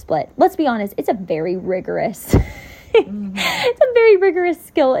and the jump split. Let's be honest, it's a very rigorous it's a very rigorous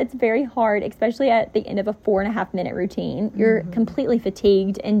skill. It's very hard, especially at the end of a 4.5 minute routine. You're completely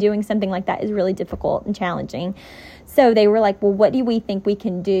fatigued, and doing something like that is really difficult and challenging. So they were like, well, what do we think we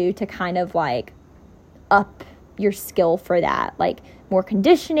can do to kind of like up your skill for that? Like more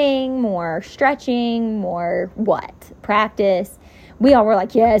conditioning, more stretching, more practice. We all were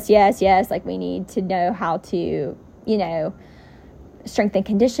like, yes. Like we need to know how to, strength and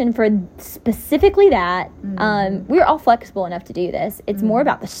condition for specifically that. We're all flexible enough to do this. It's more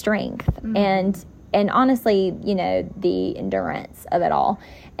about the strength and honestly, the endurance of it all.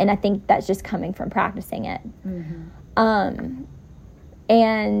 And I think that's just coming from practicing it.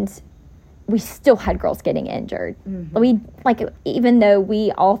 And we still had girls getting injured. Even though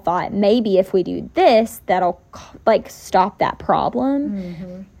we all thought maybe if we do this, that'll stop that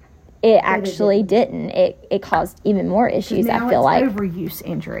problem. It actually didn't. It caused even more issues. I feel like overuse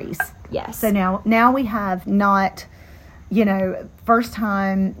injuries. Yes. So now we have not, first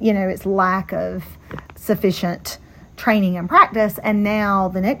time, it's lack of sufficient training and practice, and now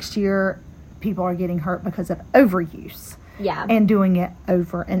the next year people are getting hurt because of overuse. Yeah. And doing it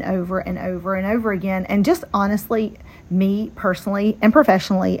over and over and over and over again. And just honestly, me personally and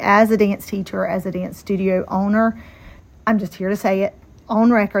professionally, as a dance teacher, as a dance studio owner, I'm just here to say it on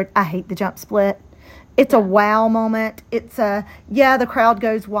record. I hate the jump split. It's a wow moment. It's the crowd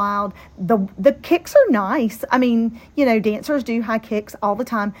goes wild. The kicks are nice. I mean, dancers do high kicks all the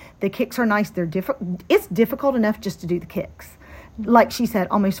time. The kicks are nice. They're different. It's difficult enough just to do the kicks. Like she said,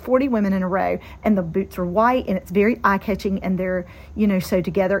 almost 40 women in a row, and the boots are white, and it's very eye-catching, and they're, sewed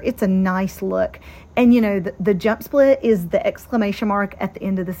together. It's a nice look. And, the jump split is the exclamation mark at the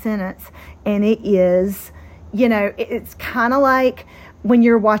end of the sentence, and it is, it's kind of like when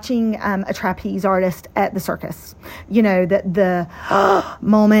you're watching a trapeze artist at the circus. The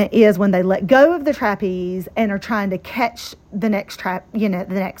moment is when they let go of the trapeze and are trying to catch the next the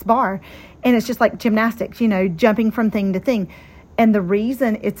next bar. And it's just like gymnastics, jumping from thing to thing. And the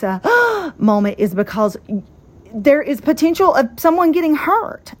reason it's a moment is because there is potential of someone getting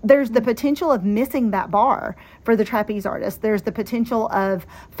hurt. There's the potential of missing that bar for the trapeze artist. There's the potential of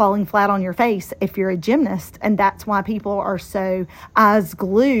falling flat on your face if you're a gymnast. And that's why people are so eyes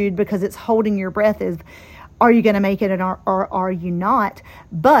glued, because it's holding your breath. Are you going to make it or are you not?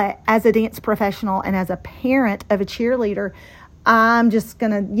 But as a dance professional and as a parent of a cheerleader, I'm just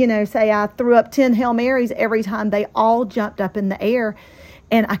going to, say I threw up 10 Hail Marys every time they all jumped up in the air,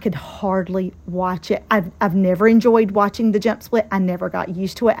 and I could hardly watch it. I've never enjoyed watching the jump split. I never got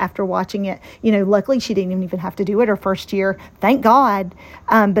used to it after watching it. Luckily she didn't even have to do it her first year. Thank God.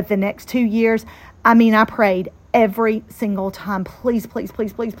 But the next 2 years, I prayed every single time, please, please,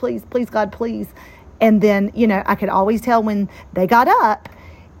 please, please, please, please, God, please. And then, I could always tell when they got up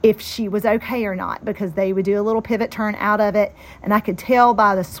if she was okay or not, because they would do a little pivot turn out of it, and I could tell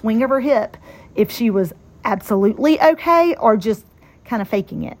by the swing of her hip if she was absolutely okay or just kind of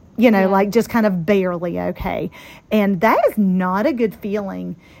faking it, like just kind of barely okay. And that is not a good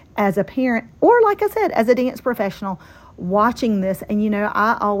feeling as a parent, or like I said, as a dance professional watching this. And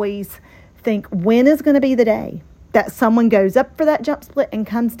I always think, when is going to be the day that someone goes up for that jump split and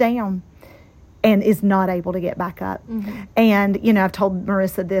comes down and is not able to get back up. And, I've told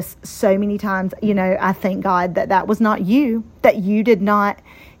Marissa this so many times, I thank God that was not you, that you did not,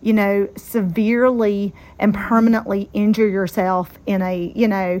 severely and permanently injure yourself in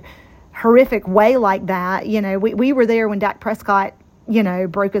a, horrific way like that. We were there when Dak Prescott,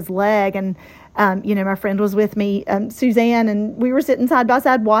 broke his leg, and, my friend was with me, Suzanne, and we were sitting side by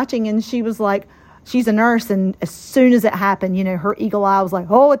side watching, and she was like, she's a nurse, and as soon as it happened, her eagle eye was like,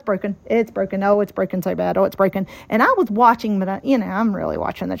 oh, it's broken. Oh, it's broken so bad. Oh, it's broken. And I was watching, but I'm really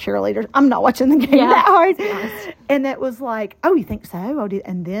watching the cheerleaders. I'm not watching the game that hard. Yes. And it was like, oh, you think so? Oh,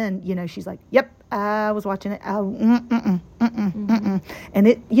 and then, she's like, yep, I was watching it. Oh, And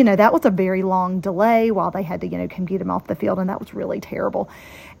it, that was a very long delay while they had to, come get him off the field. And that was really terrible.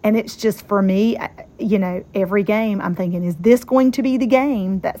 And it's just, for me, every game I'm thinking, is this going to be the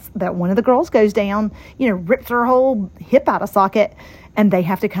game that one of the girls goes down, rips her whole hip out of socket, and they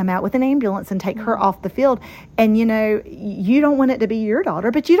have to come out with an ambulance and take her off the field. And, you don't want it to be your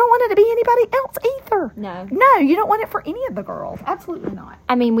daughter, but you don't want it to be anybody else either. No, you don't want it for any of the girls. Absolutely not.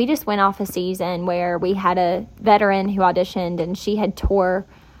 I mean, we just went off a season where we had a veteran who auditioned, and she had tore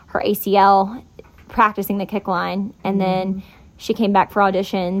her ACL practicing the kick line, and then she came back for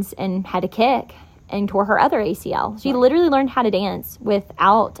auditions and had to kick and tore her other ACL. She literally learned how to dance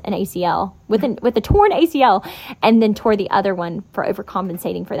without an ACL, with a torn ACL, and then tore the other one for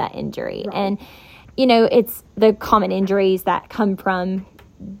overcompensating for that injury. Right. And, it's the common injuries that come from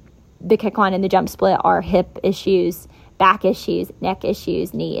the kick line and the jump split are hip issues, back issues, neck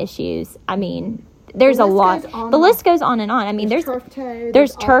issues, knee issues. I mean, there's a lot. The list goes on and on. I mean, there's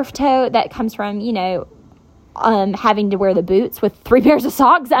turf toe that comes from, having to wear the boots with 3 pairs of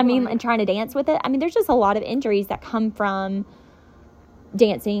socks, and trying to dance with it. I mean, there's just a lot of injuries that come from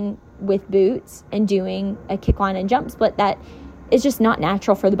dancing with boots and doing a kick line and jump split that is just not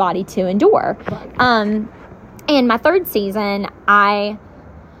natural for the body to endure. Right. And my third season,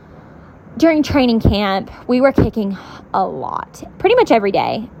 during training camp, we were kicking a lot, pretty much every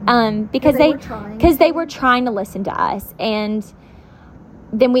day, because they were trying to listen to us. And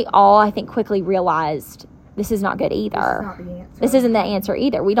then we all, I think, quickly realized, this is not good either. This isn't the answer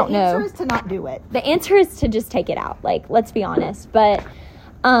either. We don't know. The answer is to not do it. The answer is to just take it out. Like, let's be honest. But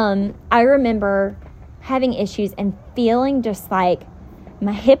I remember having issues and feeling just like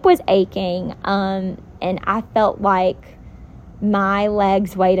my hip was aching, and I felt like my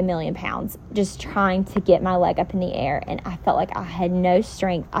legs weighed 1,000,000 pounds just trying to get my leg up in the air. And I felt like I had no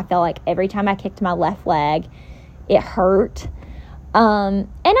strength. I felt like every time I kicked my left leg, it hurt. And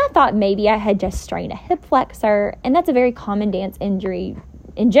I thought maybe I had just strained a hip flexor, and that's a very common dance injury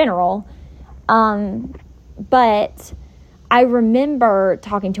in general. But I remember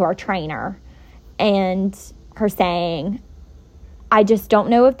talking to our trainer and her saying, I just don't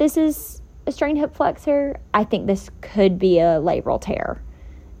know if this is a strained hip flexor. I think this could be a labral tear.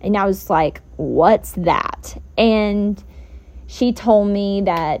 And I was like, what's that? And she told me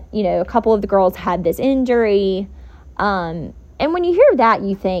that, a couple of the girls had this injury, and when you hear that,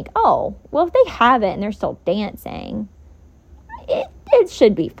 you think, oh, well, if they have it and they're still dancing, it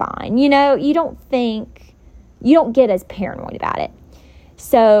should be fine. You don't get as paranoid about it.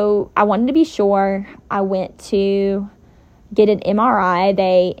 So I wanted to be sure. I went to get an MRI.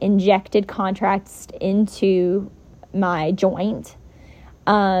 They injected contrast into my joint,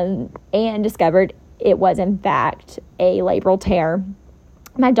 and discovered it was, in fact, a labral tear.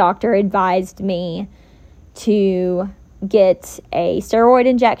 My doctor advised me to get a steroid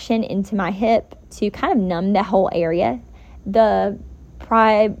injection into my hip to kind of numb the whole area. The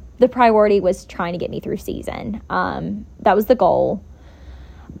priority was trying to get me through season. That was the goal.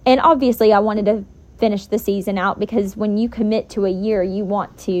 And obviously I wanted to finish the season out, because when you commit to a year, you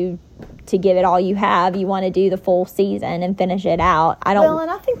want to give it all you have. You want to do the full season and finish it out. And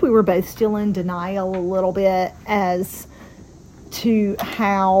I think we were both still in denial a little bit as to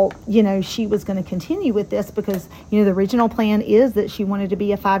how, she was going to continue with this, because, the original plan is that she wanted to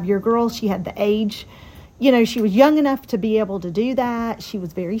be a 5-year girl. She had the age, she was young enough to be able to do that. She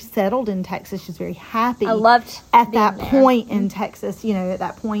was very settled in Texas. She was very happy. I loved at that point in Texas. At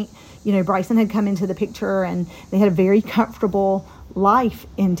that point, Bryson had come into the picture, and they had a very comfortable life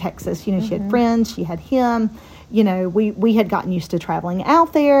in Texas. She had friends, she had him. We had gotten used to traveling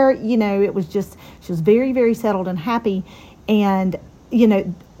out there. It was just, she was very, very settled and happy. And,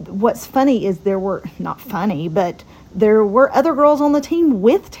 what's funny is there were other girls on the team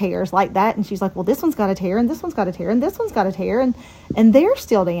with tears like that. And she's like, well, this one's got a tear, and this one's got a tear, and this one's got a tear. And they're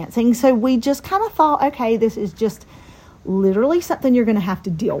still dancing. So we just kind of thought, okay, this is just literally something you're going to have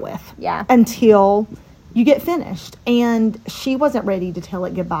to deal with. Yeah. Until you get finished. And she wasn't ready to tell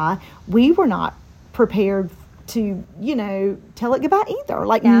it goodbye. We were not prepared to, tell it goodbye either.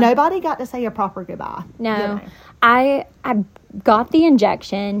 Like, nobody got to say a proper goodbye. No. I got the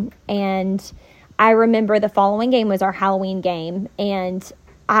injection, and I remember the following game was our Halloween game, and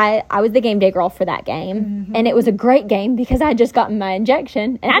I was the game day girl for that game, and it was a great game because I had just gotten my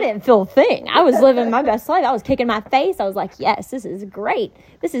injection, and I didn't feel a thing. I was living my best life. I was kicking my face. I was like, yes, this is great.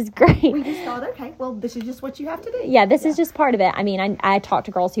 This is great. We just thought, okay, well, this is just what you have to do. Yeah, this is just part of it. I mean, I talked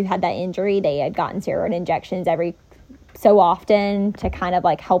to girls who had that injury. They had gotten steroid injections every so often to kind of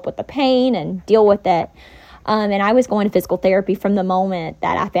like help with the pain and deal with it. And I was going to physical therapy from the moment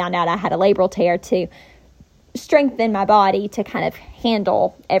that I found out I had a labral tear to strengthen my body to kind of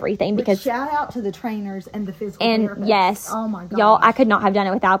handle everything. But because shout out to the trainers and the physical therapists. And yes, oh my God, y'all, I could not have done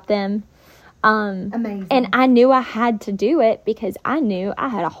it without them. Amazing. And I knew I had to do it because I knew I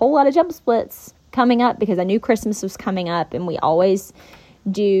had a whole lot of jump splits coming up because I knew Christmas was coming up, and we always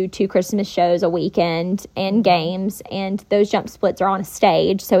do 2 Christmas shows a weekend and games, and those jump splits are on a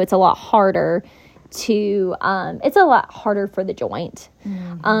stage, so it's a lot harder for the joint.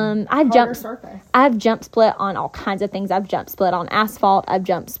 I've jump split on all kinds of things. I've jump split on asphalt. I've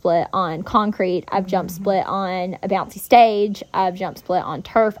jump split on concrete. I've jump split on a bouncy stage. I've jump split on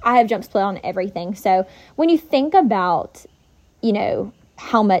turf. I have jump split on everything. So when you think about,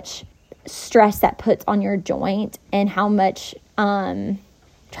 how much stress that puts on your joint and how much,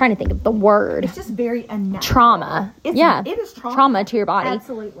 trying to think of the word. It's just very unnatural. Trauma. It is trauma. Trauma to your body.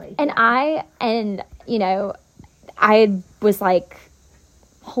 Absolutely. And I was like,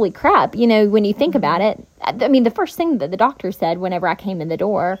 holy crap, when you think about it. I mean, the first thing that the doctor said whenever I came in the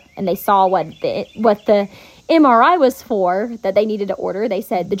door and they saw what the MRI was for that they needed to order, they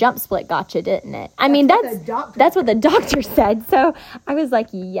said, the jump split got you, didn't it? I mean, that's what the doctor said. So I was like,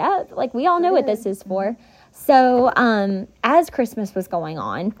 yeah, like we all know what this is for. So, as Christmas was going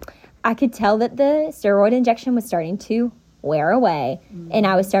on, I could tell that the steroid injection was starting to wear away, and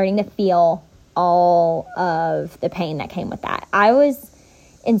I was starting to feel all of the pain that came with that. I was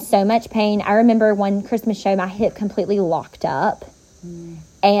in so much pain. I remember one Christmas show, my hip completely locked up,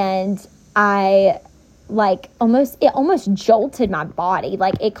 and it almost jolted my body.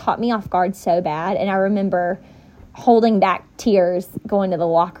 Like, it caught me off guard so bad, and I remember holding back tears going to the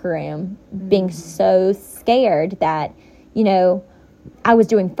locker room, being so scared that, I was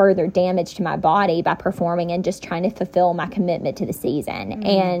doing further damage to my body by performing and just trying to fulfill my commitment to the season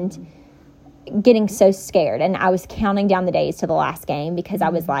and getting so scared. And I was counting down the days to the last game because I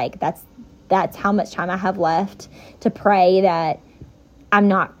was like, that's how much time I have left to pray that I'm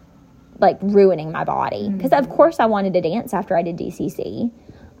not like ruining my body. Because of course I wanted to dance after I did DCC.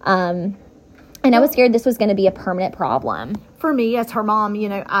 And I was scared this was going to be a permanent problem. For me, as her mom,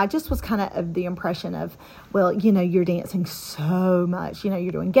 I just was kind of the impression of, well, you're dancing so much.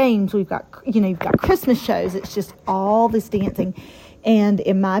 You're doing games. We've got, you've got Christmas shows. It's just all this dancing. And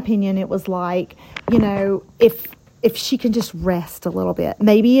in my opinion, it was like, if she can just rest a little bit.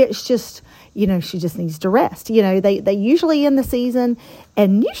 Maybe it's just, she just needs to rest. They usually end the season,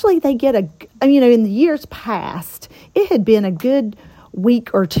 and usually they get in the years past, it had been a good week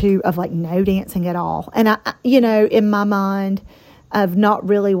or 2 of like no dancing at all. And I, in my mind of not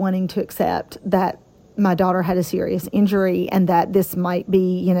really wanting to accept that my daughter had a serious injury and that this might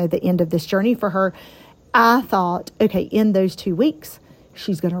be, the end of this journey for her, I thought, okay, in those 2 weeks,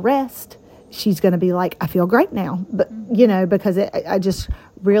 she's going to rest. She's going to be like, I feel great now. But, because I just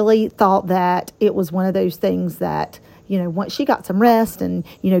really thought that it was one of those things that, once she got some rest and,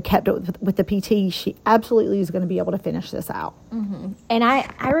 kept it with the PT, she absolutely is going to be able to finish this out. Mm-hmm. And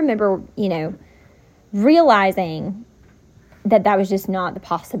I remember, realizing that was just not the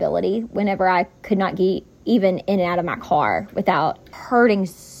possibility whenever I could not get even in and out of my car without hurting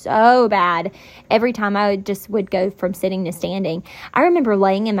so bad every time I would go from sitting to standing. I remember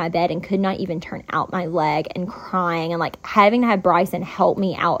laying in my bed and could not even turn out my leg and crying and like having to have Bryson help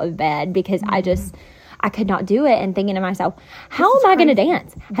me out of bed because I could not do it, and thinking to myself, how am I going to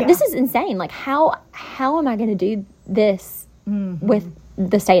dance? Yeah. This is insane. Like, how am I going to do this with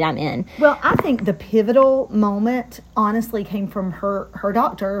the state I'm in? Well, I think the pivotal moment, honestly, came from her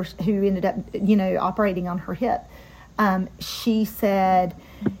doctor who ended up, operating on her hip. She said,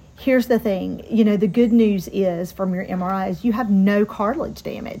 here's the thing, the good news is from your MRIs, you have no cartilage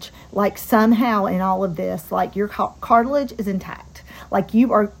damage. Like, somehow in all of this, like, your cartilage is intact. Like,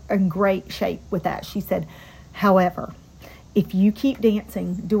 you are in great shape with that. She said, however, if you keep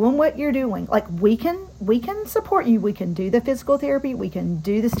dancing, doing what you're doing, like, we can support you. We can do the physical therapy. We can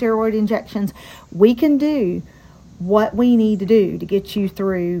do the steroid injections. We can do what we need to do to get you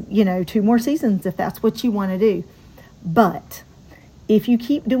through, 2 more seasons if that's what you want to do. But if you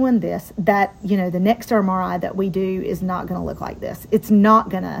keep doing this, that, the next MRI that we do is not going to look like this. It's not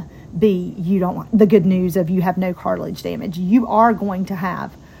going to be, the good news of you have no cartilage damage. You are going to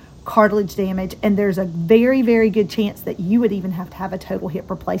have cartilage damage, and there's a very, very good chance that you would even have to have a total hip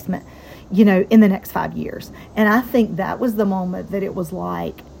replacement, in the next 5 years. And I think that was the moment that it was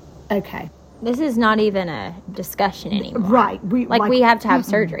like, okay. This is not even a discussion anymore. Right. We have to have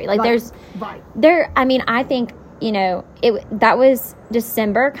surgery. I think, that was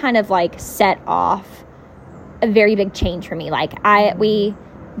December kind of like set off a very big change for me.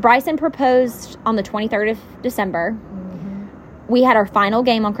 Bryson proposed on the 23rd of December. Mm-hmm. We had our final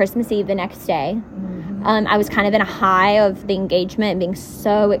game on Christmas Eve the next day. Mm-hmm. I was kind of in a high of the engagement and being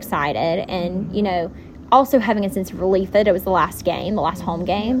so excited, and, also having a sense of relief that it was the last home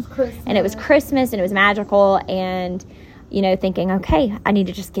game. And it was Christmas, and it was magical, and, thinking, okay, I need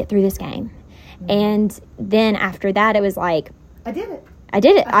to just get through this game. And then after that, it was like, I did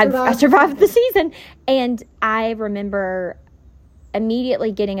it. I survived the season. And I remember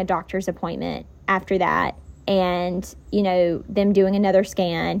immediately getting a doctor's appointment after that, and, them doing another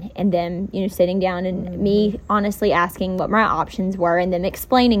scan, and them, sitting down and me honestly asking what my options were, and them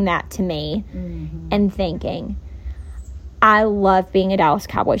explaining that to me, and thinking, I love being a Dallas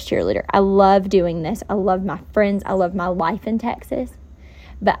Cowboys cheerleader. I love doing this. I love my friends. I love my life in Texas.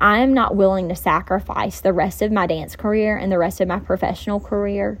 But I am not willing to sacrifice the rest of my dance career and the rest of my professional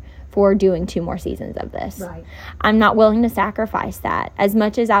career for doing 2 more seasons of this. Right. I'm not willing to sacrifice that. As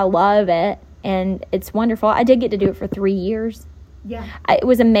much as I love it, and it's wonderful, I did get to do it for 3 years. Yeah. It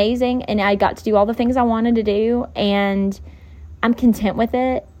was amazing, and I got to do all the things I wanted to do, and I'm content with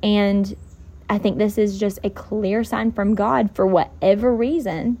it. And I think this is just a clear sign from God, for whatever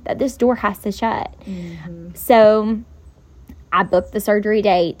reason, that this door has to shut. Mm-hmm. So I booked the surgery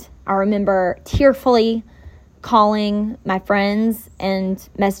date. I remember tearfully calling my friends and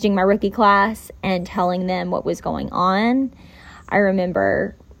messaging my rookie class and telling them what was going on. I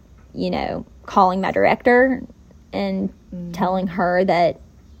remember, calling my director and telling her that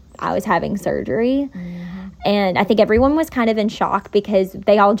I was having surgery. Mm-hmm. And I think everyone was kind of in shock, because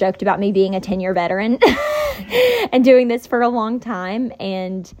they all joked about me being a 10-year veteran and doing this for a long time.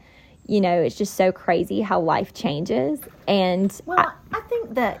 And it's just so crazy how life changes. And I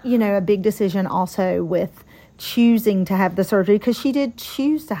think that, a big decision also with choosing to have the surgery, because she did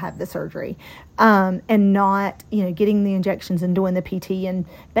choose to have the surgery, and not, getting the injections and doing the PT and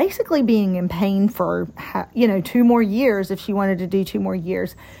basically being in pain for, 2 more years, if she wanted to do 2 more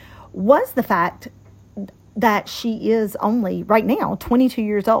years, was the fact that she is only right now 22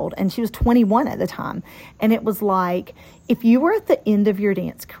 years old, and she was 21 at the time. And it was like, if you were at the end of your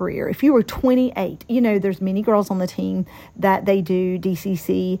dance career, if you were 28, there's many girls on the team that they do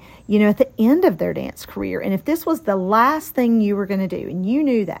DCC, at the end of their dance career. And if this was the last thing you were going to do, and you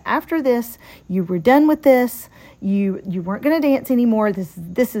knew that after this, you were done with this, you weren't going to dance anymore,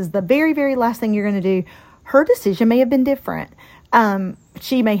 this is the very, very last thing you're going to do, her decision may have been different.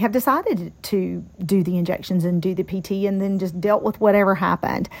 She may have decided to do the injections and do the PT and then just dealt with whatever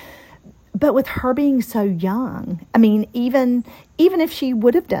happened. But with her being so young, I mean, even if she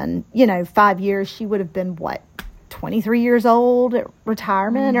would have done, 5 years, she would have been 23 years old at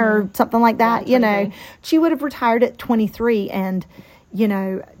retirement or something like that. She would have retired at 23, and,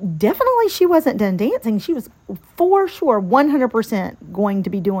 definitely she wasn't done dancing. She was for sure 100% going to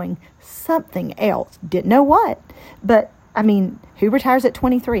be doing something else. Didn't know what, but I mean, who retires at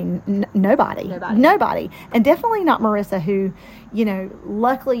 23? Nobody. And definitely not Marissa, who,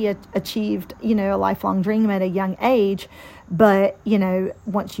 luckily achieved, a lifelong dream at a young age. But,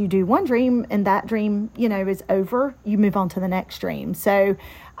 once you do one dream and that dream, is over, you move on to the next dream. So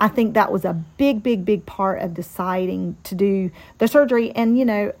I think that was a big, big, big part of deciding to do the surgery.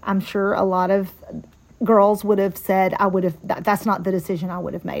 And, I'm sure a lot of girls would have said, that's not the decision I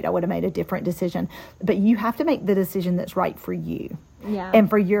would have made. I would have made a different decision. But you have to make the decision that's right for you. Yeah. And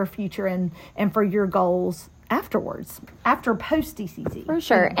for your future and for your goals afterwards, after post DCC. For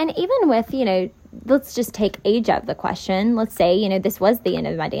sure. And even with, let's just take age out of the question. Let's say, this was the end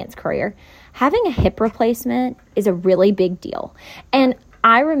of my dance career. Having a hip replacement is a really big deal. And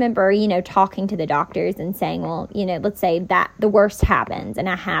I remember, talking to the doctors and saying, well, let's say that the worst happens and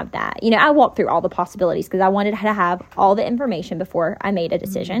I have that. I walked through all the possibilities because I wanted to have all the information before I made a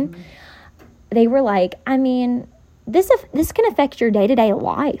decision. Mm-hmm. They were like, this can affect your day-to-day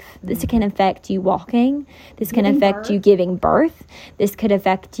life. This can affect you walking. This can affect you giving birth. This could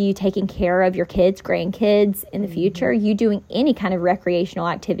affect you taking care of your kids, grandkids in the future. You doing any kind of recreational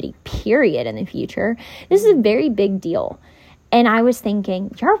activity, period, in the future. This is a very big deal. And I was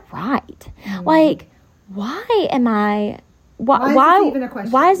thinking, you're right. Like, why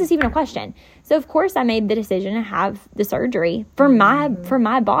is this even a question? So of course I made the decision to have the surgery for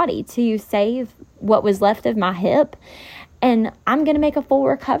my body to save what was left of my hip, and I'm going to make a full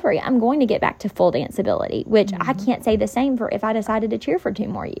recovery. I'm going to get back to full dance ability, which I can't say the same for if I decided to cheer for 2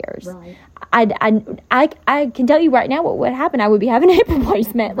 more years. Right. I can tell you right now what would happen. I would be having a hip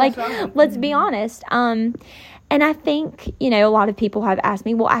replacement. Let's be honest. And I think, a lot of people have asked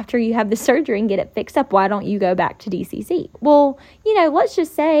me, well, after you have the surgery and get it fixed up, why don't you go back to DCC? Well, let's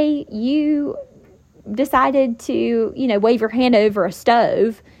just say you decided to, wave your hand over a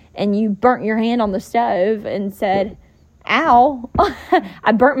stove and you burnt your hand on the stove and said, ow,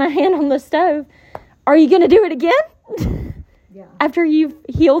 I burnt my hand on the stove. Are you going to do it again? Yeah. After you've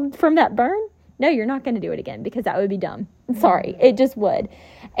healed from that burn? No, you're not going to do it again because that would be dumb. Sorry, it just would.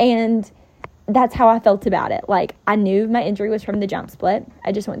 And that's how I felt about it. Like, I knew my injury was from the jump split.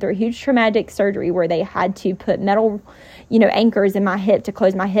 I just went through a huge traumatic surgery where they had to put metal, anchors in my hip to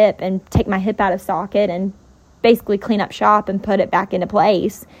close my hip and take my hip out of socket and basically clean up shop and put it back into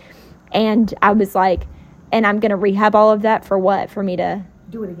place. And I was like, and I'm going to rehab all of that for what? For me to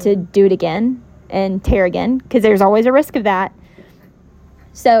do it again and tear again? Because there's always a risk of that.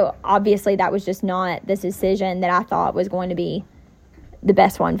 So obviously that was just not this decision that I thought was going to be the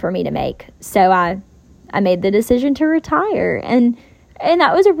best one for me to make. So I made the decision to retire, and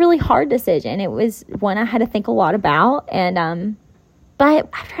that was a really hard decision. It was one I had to think a lot about, and but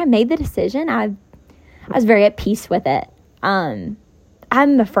after I made the decision, I was very at peace with it. I'm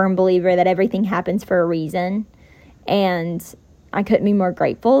a firm believer that everything happens for a reason, and I couldn't be more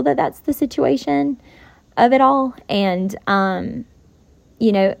grateful that that's the situation of it all. And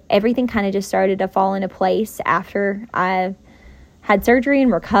everything kind of just started to fall into place after I had surgery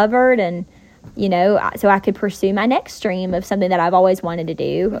and recovered, and so I could pursue my next dream of something that I've always wanted to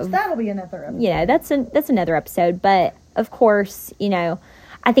do. Which that'll be another episode. That's another episode. But of course,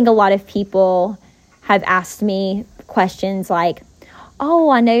 I think a lot of people have asked me questions like, oh,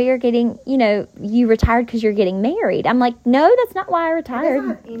 I know you're getting, you retired because you're getting married. I'm like, no, that's not why I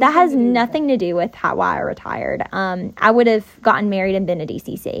retired. That has nothing to do with why I retired. I would have gotten married and been a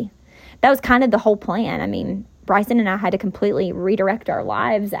DCC. That was kind of the whole plan. I mean, Bryson and I had to completely redirect our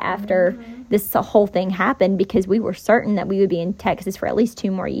lives after this whole thing happened, because we were certain that we would be in Texas for at least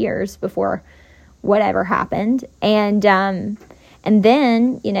 2 more years before whatever happened. And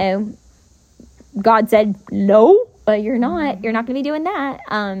then, God said, no, you're not going to be doing that.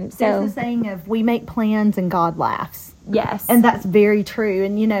 There's the saying of, we make plans and God laughs. Yes. And that's very true.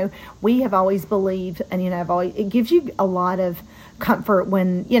 And, we have always believed, and, it gives you a lot of comfort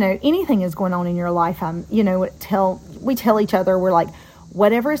when, anything is going on in your life. We tell each other, we're like,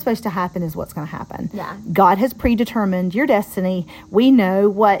 whatever is supposed to happen is what's going to happen. Yeah. God has predetermined your destiny. We know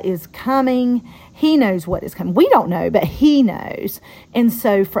what is coming. He knows what is coming. We don't know, but He knows. And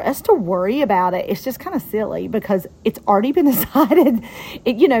so for us to worry about it, it's just kind of silly, because it's already been decided.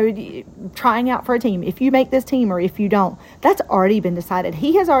 Trying out for a team, if you make this team or if you don't, that's already been decided.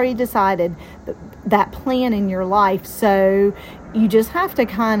 He has already decided that plan in your life. So you just have to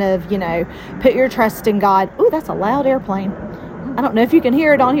kind of, put your trust in God. Ooh, that's a loud airplane. I don't know if you can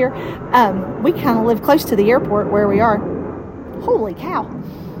hear it on here. We kind of live close to the airport where we are. Holy cow.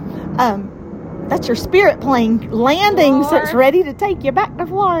 That's your Spirit plane landing, so it's ready to take you back to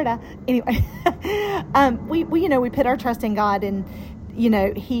Florida. Anyway, we put our trust in God, and,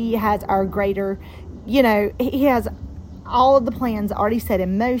 He has our greater, He has all of the plans already set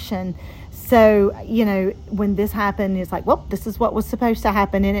in motion. So, when this happened, it's like, well, this is what was supposed to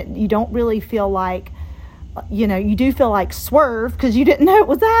happen. And you don't really feel like, you do feel like swerve because you didn't know it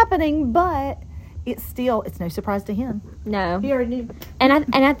was happening, but it's no surprise to Him. No. He already knew. And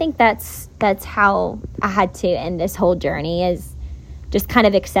I think that's how I had to end this whole journey, is just kind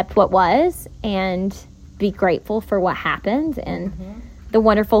of accept what was and be grateful for what happened and the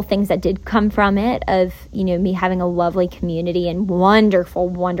wonderful things that did come from it, of, me having a lovely community and wonderful,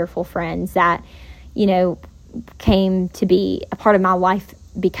 wonderful friends that, came to be a part of my life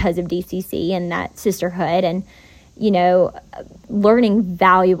because of DCC and that sisterhood, and, learning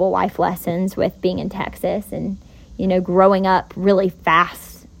valuable life lessons with being in Texas, and, growing up really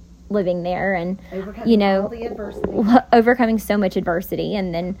fast living there, and, overcoming so much adversity,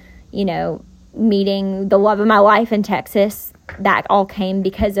 and then, meeting the love of my life in Texas. That all came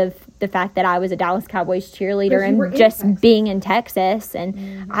because of the fact that I was a Dallas Cowboys cheerleader and just Texas. being in Texas.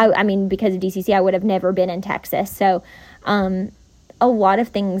 And I mean, because of DCC, I would have never been in Texas. So a lot of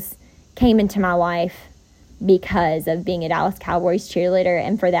things came into my life because of being a Dallas Cowboys cheerleader.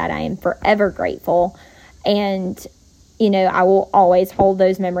 And for that, I am forever grateful. And, you know, I will always hold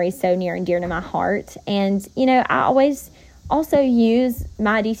those memories so near and dear to my heart. And, you know, I always also use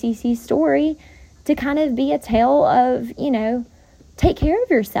my DCC story to kind of be a tale of, you know, take care of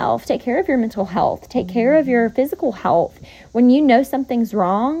yourself, take care of your mental health, take care of your physical health. When you know something's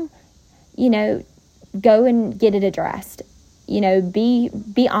wrong, you know, go and get it addressed. You know, be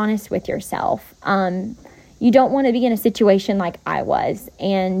honest with yourself. You don't want to be in a situation like I was.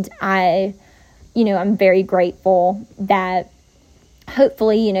 And I'm very grateful that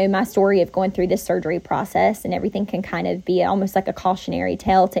hopefully, you know, my story of going through this surgery process and everything can kind of be almost like a cautionary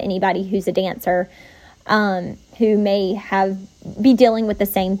tale to anybody who's a dancer, who may be dealing with the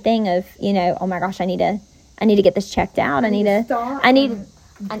same thing of, you know, oh my gosh, I need to get this checked out. I need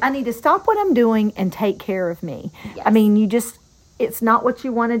to stop what I'm doing and take care of me. Yes. I mean, it's not what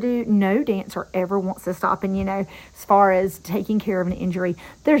you want to do. No dancer ever wants to stop. And, you know, as far as taking care of an injury,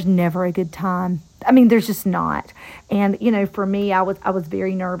 there's never a good time. I mean, there's just not. And, you know, for me, I was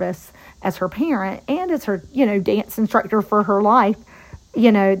very nervous as her parent and as her, you know, dance instructor for her life,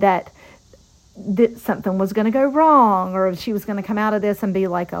 you know, that something was going to go wrong, or she was going to come out of this and be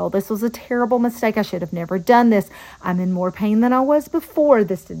like, oh, this was a terrible mistake. I should have never done this. I'm in more pain than I was before.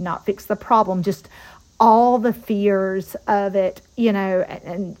 This did not fix the problem. Just all the fears of it, you know,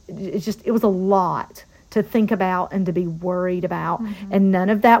 and it was a lot to think about and to be worried about. Mm-hmm. And none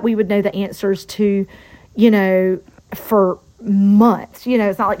of that we would know the answers to, you know, for months. You know,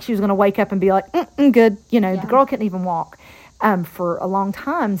 it's not like she was going to wake up and be like, good. You know, The girl couldn't even walk for a long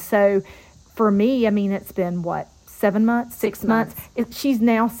time. So for me, I mean, it's been 7 months, 6 months. She's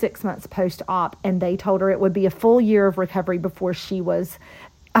now 6 months post-op, and they told her it would be a full year of recovery before she was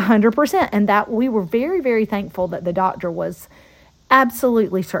 100%. And that we were very, very thankful that the doctor was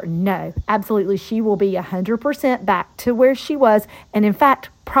absolutely certain. No, absolutely. She will be 100% back to where she was. And in fact,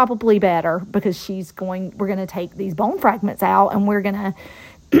 probably better, because we're going to take these bone fragments out and we're going to,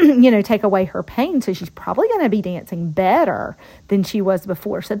 you know, take away her pain. So she's probably going to be dancing better than she was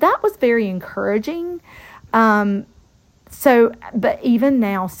before. So that was very encouraging. But even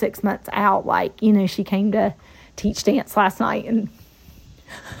now, 6 months out, like, you know, she came to teach dance last night, and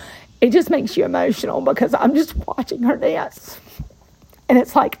it just makes you emotional because I'm just watching her dance. And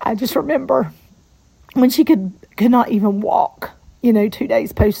it's like, I just remember when she could not even walk, you know, 2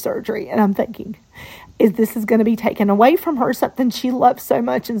 days post-surgery. And I'm thinking, this is going to be taken away from her, something she loves so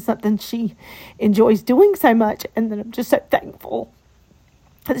much and something she enjoys doing so much. And then I'm just so thankful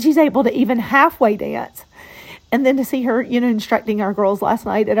that she's able to even halfway dance. And then to see her, you know, instructing our girls last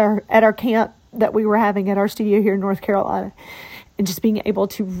night at our camp that we were having at our studio here in North Carolina, and just being able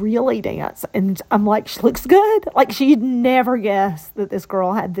to really dance. And I'm like, she looks good. Like, she'd never guessed that this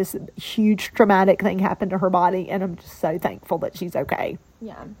girl had this huge traumatic thing happen to her body. And I'm just so thankful that she's okay.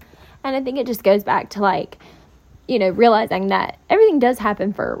 Yeah. And I think it just goes back to, like, you know, realizing that everything does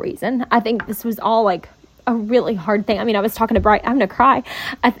happen for a reason. I think this was all, like, a really hard thing. I mean, I was talking to Bryson. I'm going to cry.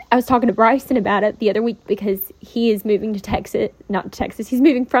 I was talking to Bryson about it the other week because he is moving to Texas. Not Texas. He's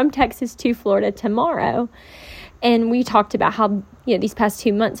moving from Texas to Florida tomorrow. And we talked about how, you know, these past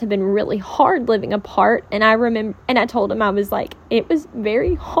 2 months have been really hard living apart. And I remember, and I told him, I was like, it was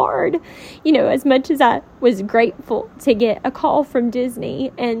very hard, you know, as much as I was grateful to get a call from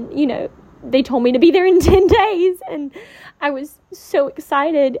Disney, and, you know, they told me to be there in 10 days. And I was so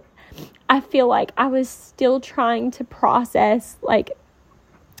excited. I feel like I was still trying to process, like,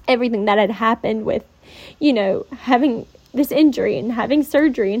 everything that had happened with, you know, having this injury and having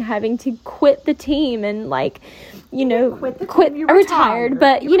surgery and having to quit the team and, like, you know, retired,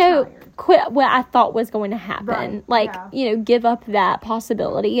 but, you know, quit what I thought was going to happen. Right. Like, you know, give up that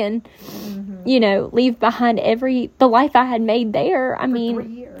possibility and, you know, leave behind the life I had made there. I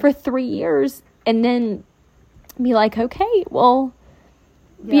mean, for 3 years, and then be like, okay, well,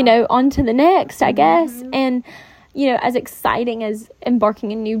 you know, on to the next, I guess. And, you know, as exciting as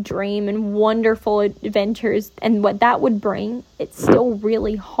embarking a new dream and wonderful adventures and what that would bring, it's still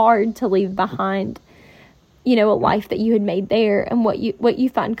really hard to leave behind, you know, a life that you had made there and what you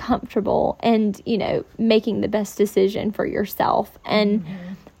find comfortable, and, you know, making the best decision for yourself. And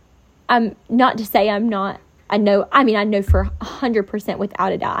I'm not to say I'm not, I know for 100%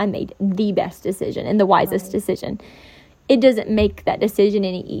 without a doubt I made the best decision and the wisest decision. It doesn't make that decision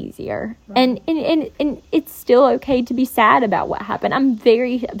any easier. Right. And it's still okay to be sad about what happened. I'm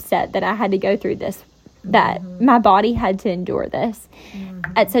very upset that I had to go through this that my body had to endure this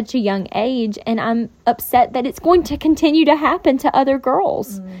at such a young age, and I'm upset that it's going to continue to happen to other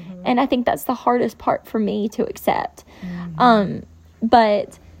girls. And I think that's the hardest part for me to accept.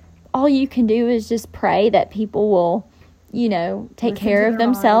 But all you can do is just pray that people will, take care of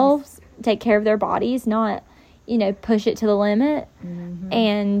themselves, take care of their bodies, not, push it to the limit,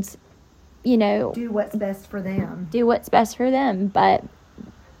 and, do what's best for them. Do what's best for them. But,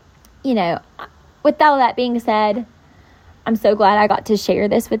 with all that being said, I'm so glad I got to share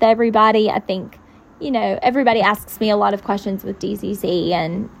this with everybody. I think, everybody asks me a lot of questions with DCC,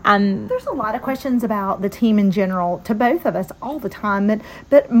 and there's a lot of questions about the team in general to both of us all the time,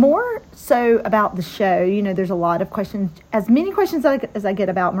 but more so about the show. There's a lot of questions, as many questions as I get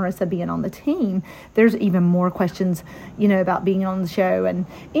about Marissa being on the team. There's even more questions, about being on the show, and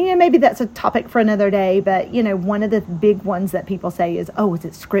maybe that's a topic for another day. But one of the big ones that people say is, "Oh, is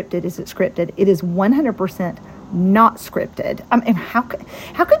it scripted? Is it scripted?" It is 100% not scripted. I mean, how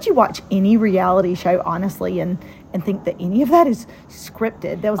could you watch any reality show, honestly, and think that any of that is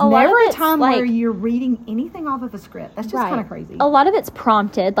scripted? There was never a time where you're reading anything off of a script. That's just kind of crazy. A lot of it's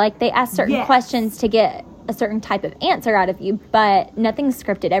prompted. Like, they ask certain questions to get a certain type of answer out of you, but nothing's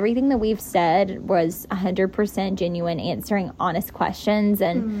scripted. Everything that we've said was 100% genuine, answering honest questions,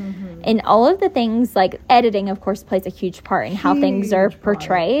 and all of the things, like editing, of course, plays a huge part in how things are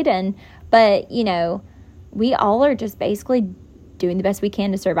portrayed. But we all are just basically doing the best we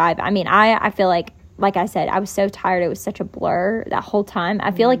can to survive. I mean, I feel like I said, I was so tired. It was such a blur that whole time.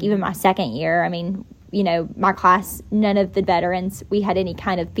 I feel like even my second year, I mean, my class, none of the veterans, we had any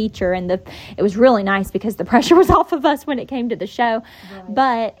kind of feature, and it was really nice because the pressure was off of us when it came to the show. Right.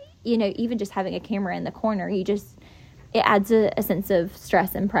 But, even just having a camera in the corner, it adds a sense of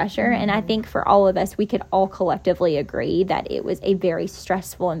stress and pressure. And I think for all of us, we could all collectively agree that it was a very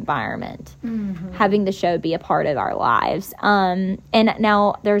stressful environment, having the show be a part of our lives. And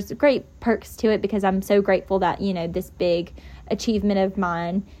now there's great perks to it, because I'm so grateful that, this big achievement of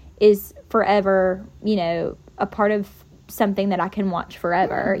mine is forever, a part of something that I can watch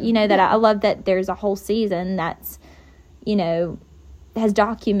forever. That I love that there's a whole season that's, has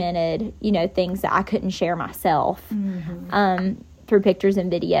documented, things that I couldn't share myself, through pictures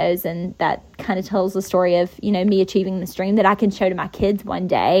and videos. And that kind of tells the story of, me achieving this dream that I can show to my kids one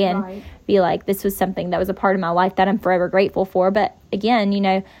day and be like, this was something that was a part of my life that I'm forever grateful for. But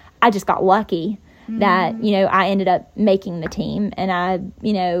again, I just got lucky that, I ended up making the team, and I,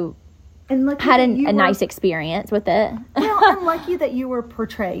 and had a nice experience with it. I'm lucky that you were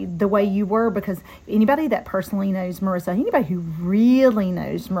portrayed the way you were, because anybody that personally knows Marissa, anybody who really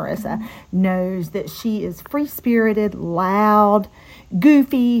knows Marissa, knows that she is free-spirited, loud,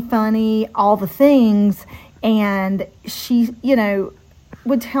 goofy, funny, all the things. And she,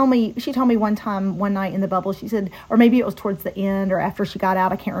 would tell me, she told me one night in the bubble, she said, or maybe it was towards the end or after she got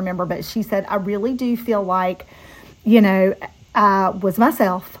out, I can't remember, but she said, I really do feel like, I was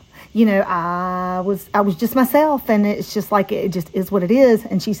myself. I was just myself, and it's just like, it just is what it is.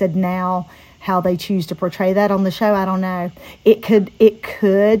 And she said, now how they choose to portray that on the show, I don't know. It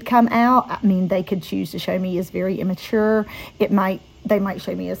could come out. I mean, they could choose to show me as very immature. They might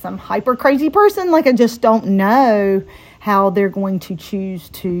show me as some hyper crazy person. Like, I just don't know how they're going to choose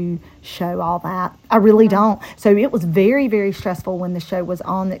to show all that. I really don't. So it was very, very stressful when the show was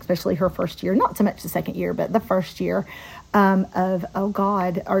on, especially her first year. Not so much the second year, but the first year. Of, oh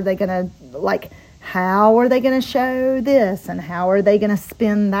God, are they going to, how are they going to show this, and how are they going to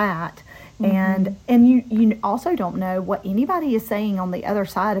spin that? And you also don't know what anybody is saying on the other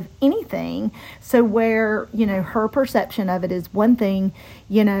side of anything. So where, her perception of it is one thing,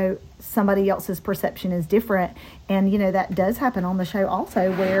 somebody else's perception is different. And, that does happen on the show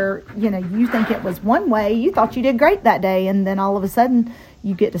also, where, you think it was one way, you thought you did great that day, and then all of a sudden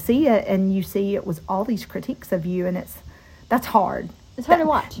you get to see it, and you see it was all these critiques of you, and that's hard. It's hard to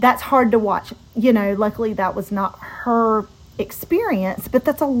watch. That's hard to watch. Luckily that was not her experience, but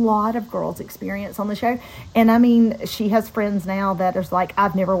that's a lot of girls' experience on the show. And I mean, she has friends now that are like,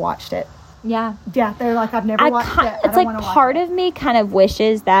 I've never watched it. Yeah. Yeah, they're like, I've never watched it. It's like part of me kind of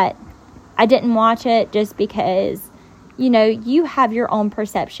wishes that I didn't watch it, just because, you have your own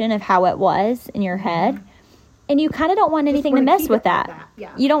perception of how it was in your head. And you kind of don't want anything to mess with that.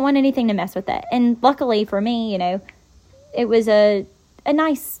 Yeah. You don't want anything to mess with it. And luckily for me, it was a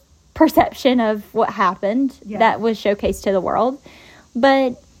nice perception of what happened that was showcased to the world.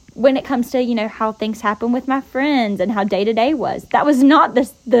 But when it comes to, how things happen with my friends and how day-to-day was, that was not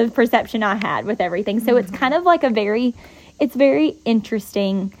the perception I had with everything. So it's kind of like it's very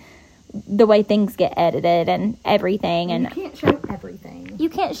interesting the way things get edited and everything. And you can't show everything. You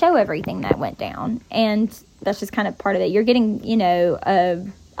can't show everything that went down, and that's just kind of part of it. You're getting,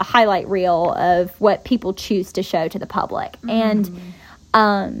 a highlight reel of what people choose to show to the public, and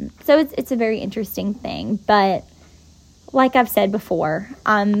so it's a very interesting thing. But like I've said before,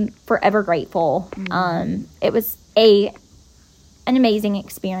 I'm forever grateful. It was an amazing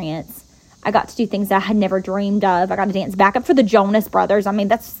experience. I got to do things that I had never dreamed of. I got to dance backup for the Jonas Brothers. I mean,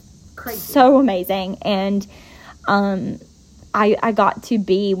 that's crazy, so amazing. And I got to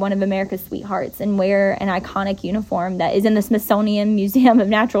be one of America's sweethearts and wear an iconic uniform that is in the Smithsonian Museum of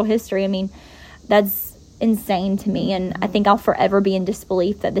Natural History. I mean, that's insane to me, and I think I'll forever be in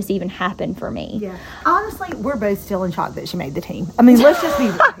disbelief that this even happened for me. Yeah. Honestly, we're both still in shock that she made the team. I mean, let's just be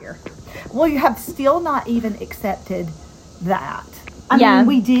real here. Well, you have still not even accepted that. I mean,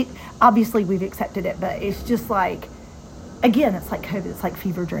 we did. Obviously, we've accepted it, but it's just like, again, it's like COVID. It's like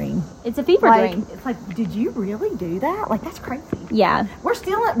fever dream. It's a fever dream. It's like, did you really do that? Like, that's crazy. Yeah.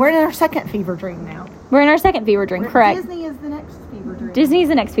 We're in our second fever dream now. We're in our second fever dream, correct. Disney is the next fever dream. Disney's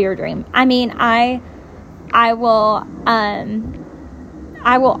the next fever dream. I mean, I will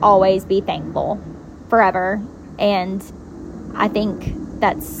always be thankful forever, and I think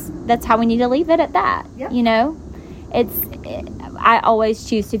that's how we need to leave it at that. Yep. I always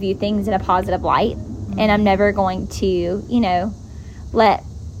choose to view things in a positive light, and I'm never going to, let,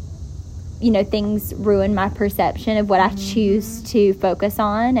 things ruin my perception of what I choose to focus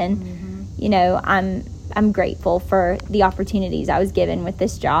on. And, I'm grateful for the opportunities I was given with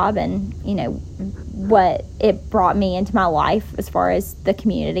this job, and, what it brought me into my life as far as the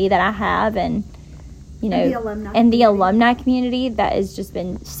community that I have, and, and the alumni community that has just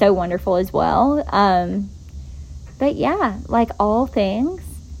been so wonderful as well. But yeah, like all things,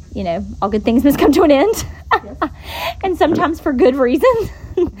 all good things must come to an end. Yes. And sometimes for good reasons.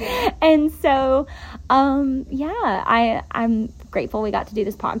 Yeah. And so, I'm grateful we got to do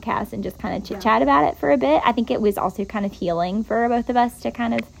this podcast and just kind of chit-chat about it for a bit. I think it was also kind of healing for both of us to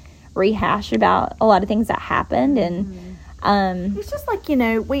kind of rehash about a lot of things that happened. And it's just like,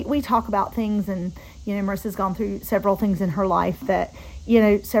 we talk about things, and, Marissa's gone through several things in her life that,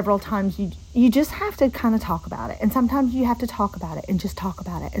 several times you just have to kind of talk about it. And sometimes you have to talk about it and just talk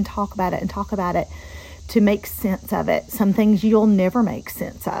about it and talk about it and talk about it to make sense of it. Some things you'll never make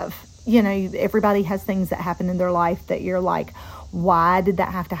sense of. Everybody has things that happen in their life that you're like, why did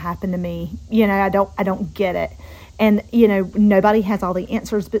that have to happen to me? I don't get it. And, nobody has all the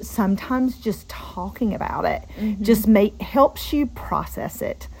answers, but sometimes just talking about it just helps you process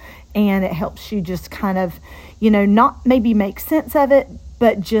it. And it helps you just kind of, not maybe make sense of it,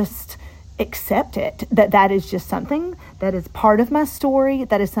 but just accept it. That is just something that is part of my story.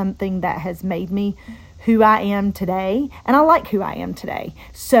 That is something that has made me who I am today. And I like who I am today.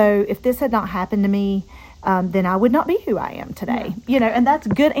 So if this had not happened to me, then I would not be who I am today. And that's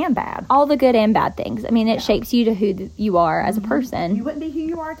good and bad. All the good and bad things. I mean, it shapes you to who you are as a person. You wouldn't be who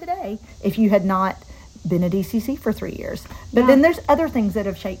you are today if you had not been a DCC for 3 years. But then there's other things that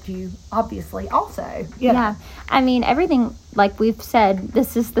have shaped you, obviously, also. Yeah. I mean, everything, like we've said,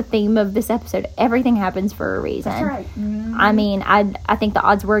 this is the theme of this episode. Everything happens for a reason. That's right. I mean, I think the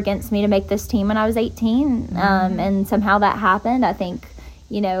odds were against me to make this team when I was 18. And somehow that happened. I think,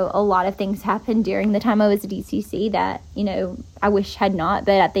 a lot of things happened during the time I was a DCC that, I wish had not.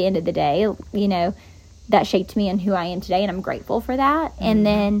 But at the end of the day, that shaped me and who I am today. And I'm grateful for that. And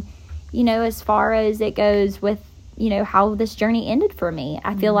then, as far as it goes with, how this journey ended for me,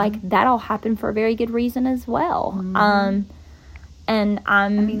 I feel like that all happened for a very good reason as well. And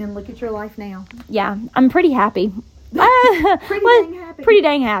and look at your life now. Yeah, I'm pretty happy. Pretty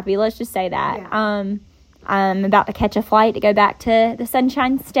dang happy. Let's just say that. Yeah. I'm about to catch a flight to go back to the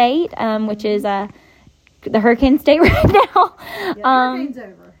Sunshine State, which is the hurricane state right now. Yeah, hurricane's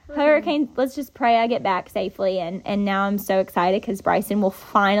over. Hurricane, let's just pray I get back safely. And now I'm so excited because Bryson will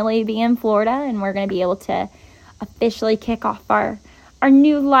finally be in Florida, and we're going to be able to officially kick off our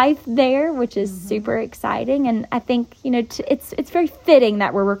new life there, which is super exciting. And I think, it's very fitting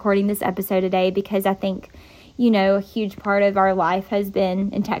that we're recording this episode today, because I think, a huge part of our life has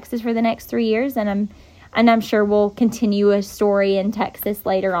been in Texas for the next 3 years. And I'm sure we'll continue a story in Texas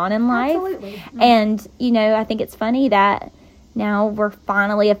later on in life. Absolutely. Mm-hmm. And, I think it's funny that now we're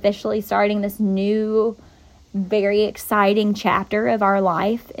finally officially starting this new, very exciting chapter of our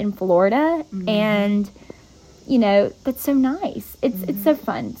life in Florida. And, that's so nice. It's so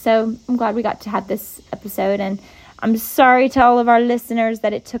fun. So I'm glad we got to have this episode. And I'm sorry to all of our listeners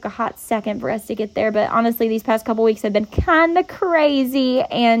that it took a hot second for us to get there. But honestly, these past couple weeks have been kind of crazy.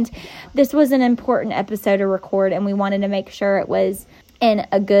 And this was an important episode to record. And we wanted to make sure it was in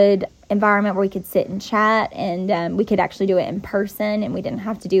a good environment where we could sit and chat, and we could actually do it in person, and we didn't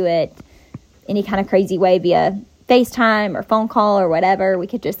have to do it any kind of crazy way via FaceTime or phone call or whatever. We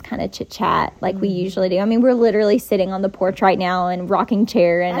could just kind of chit chat like we usually do. I mean, we're literally sitting on the porch right now in rocking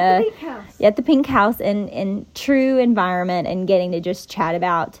chair and at the Pink House in true environment, and getting to just chat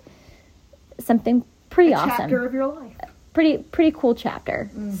about something pretty awesome. Chapter of your life. Pretty cool chapter.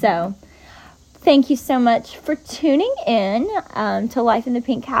 So thank you so much for tuning in to Life in the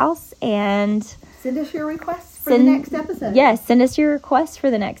Pink House, and send us your requests for the next episode. Yes, send us your requests for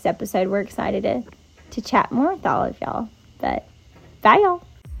the next episode. We're excited to chat more with all of y'all. But bye,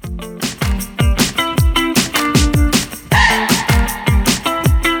 y'all.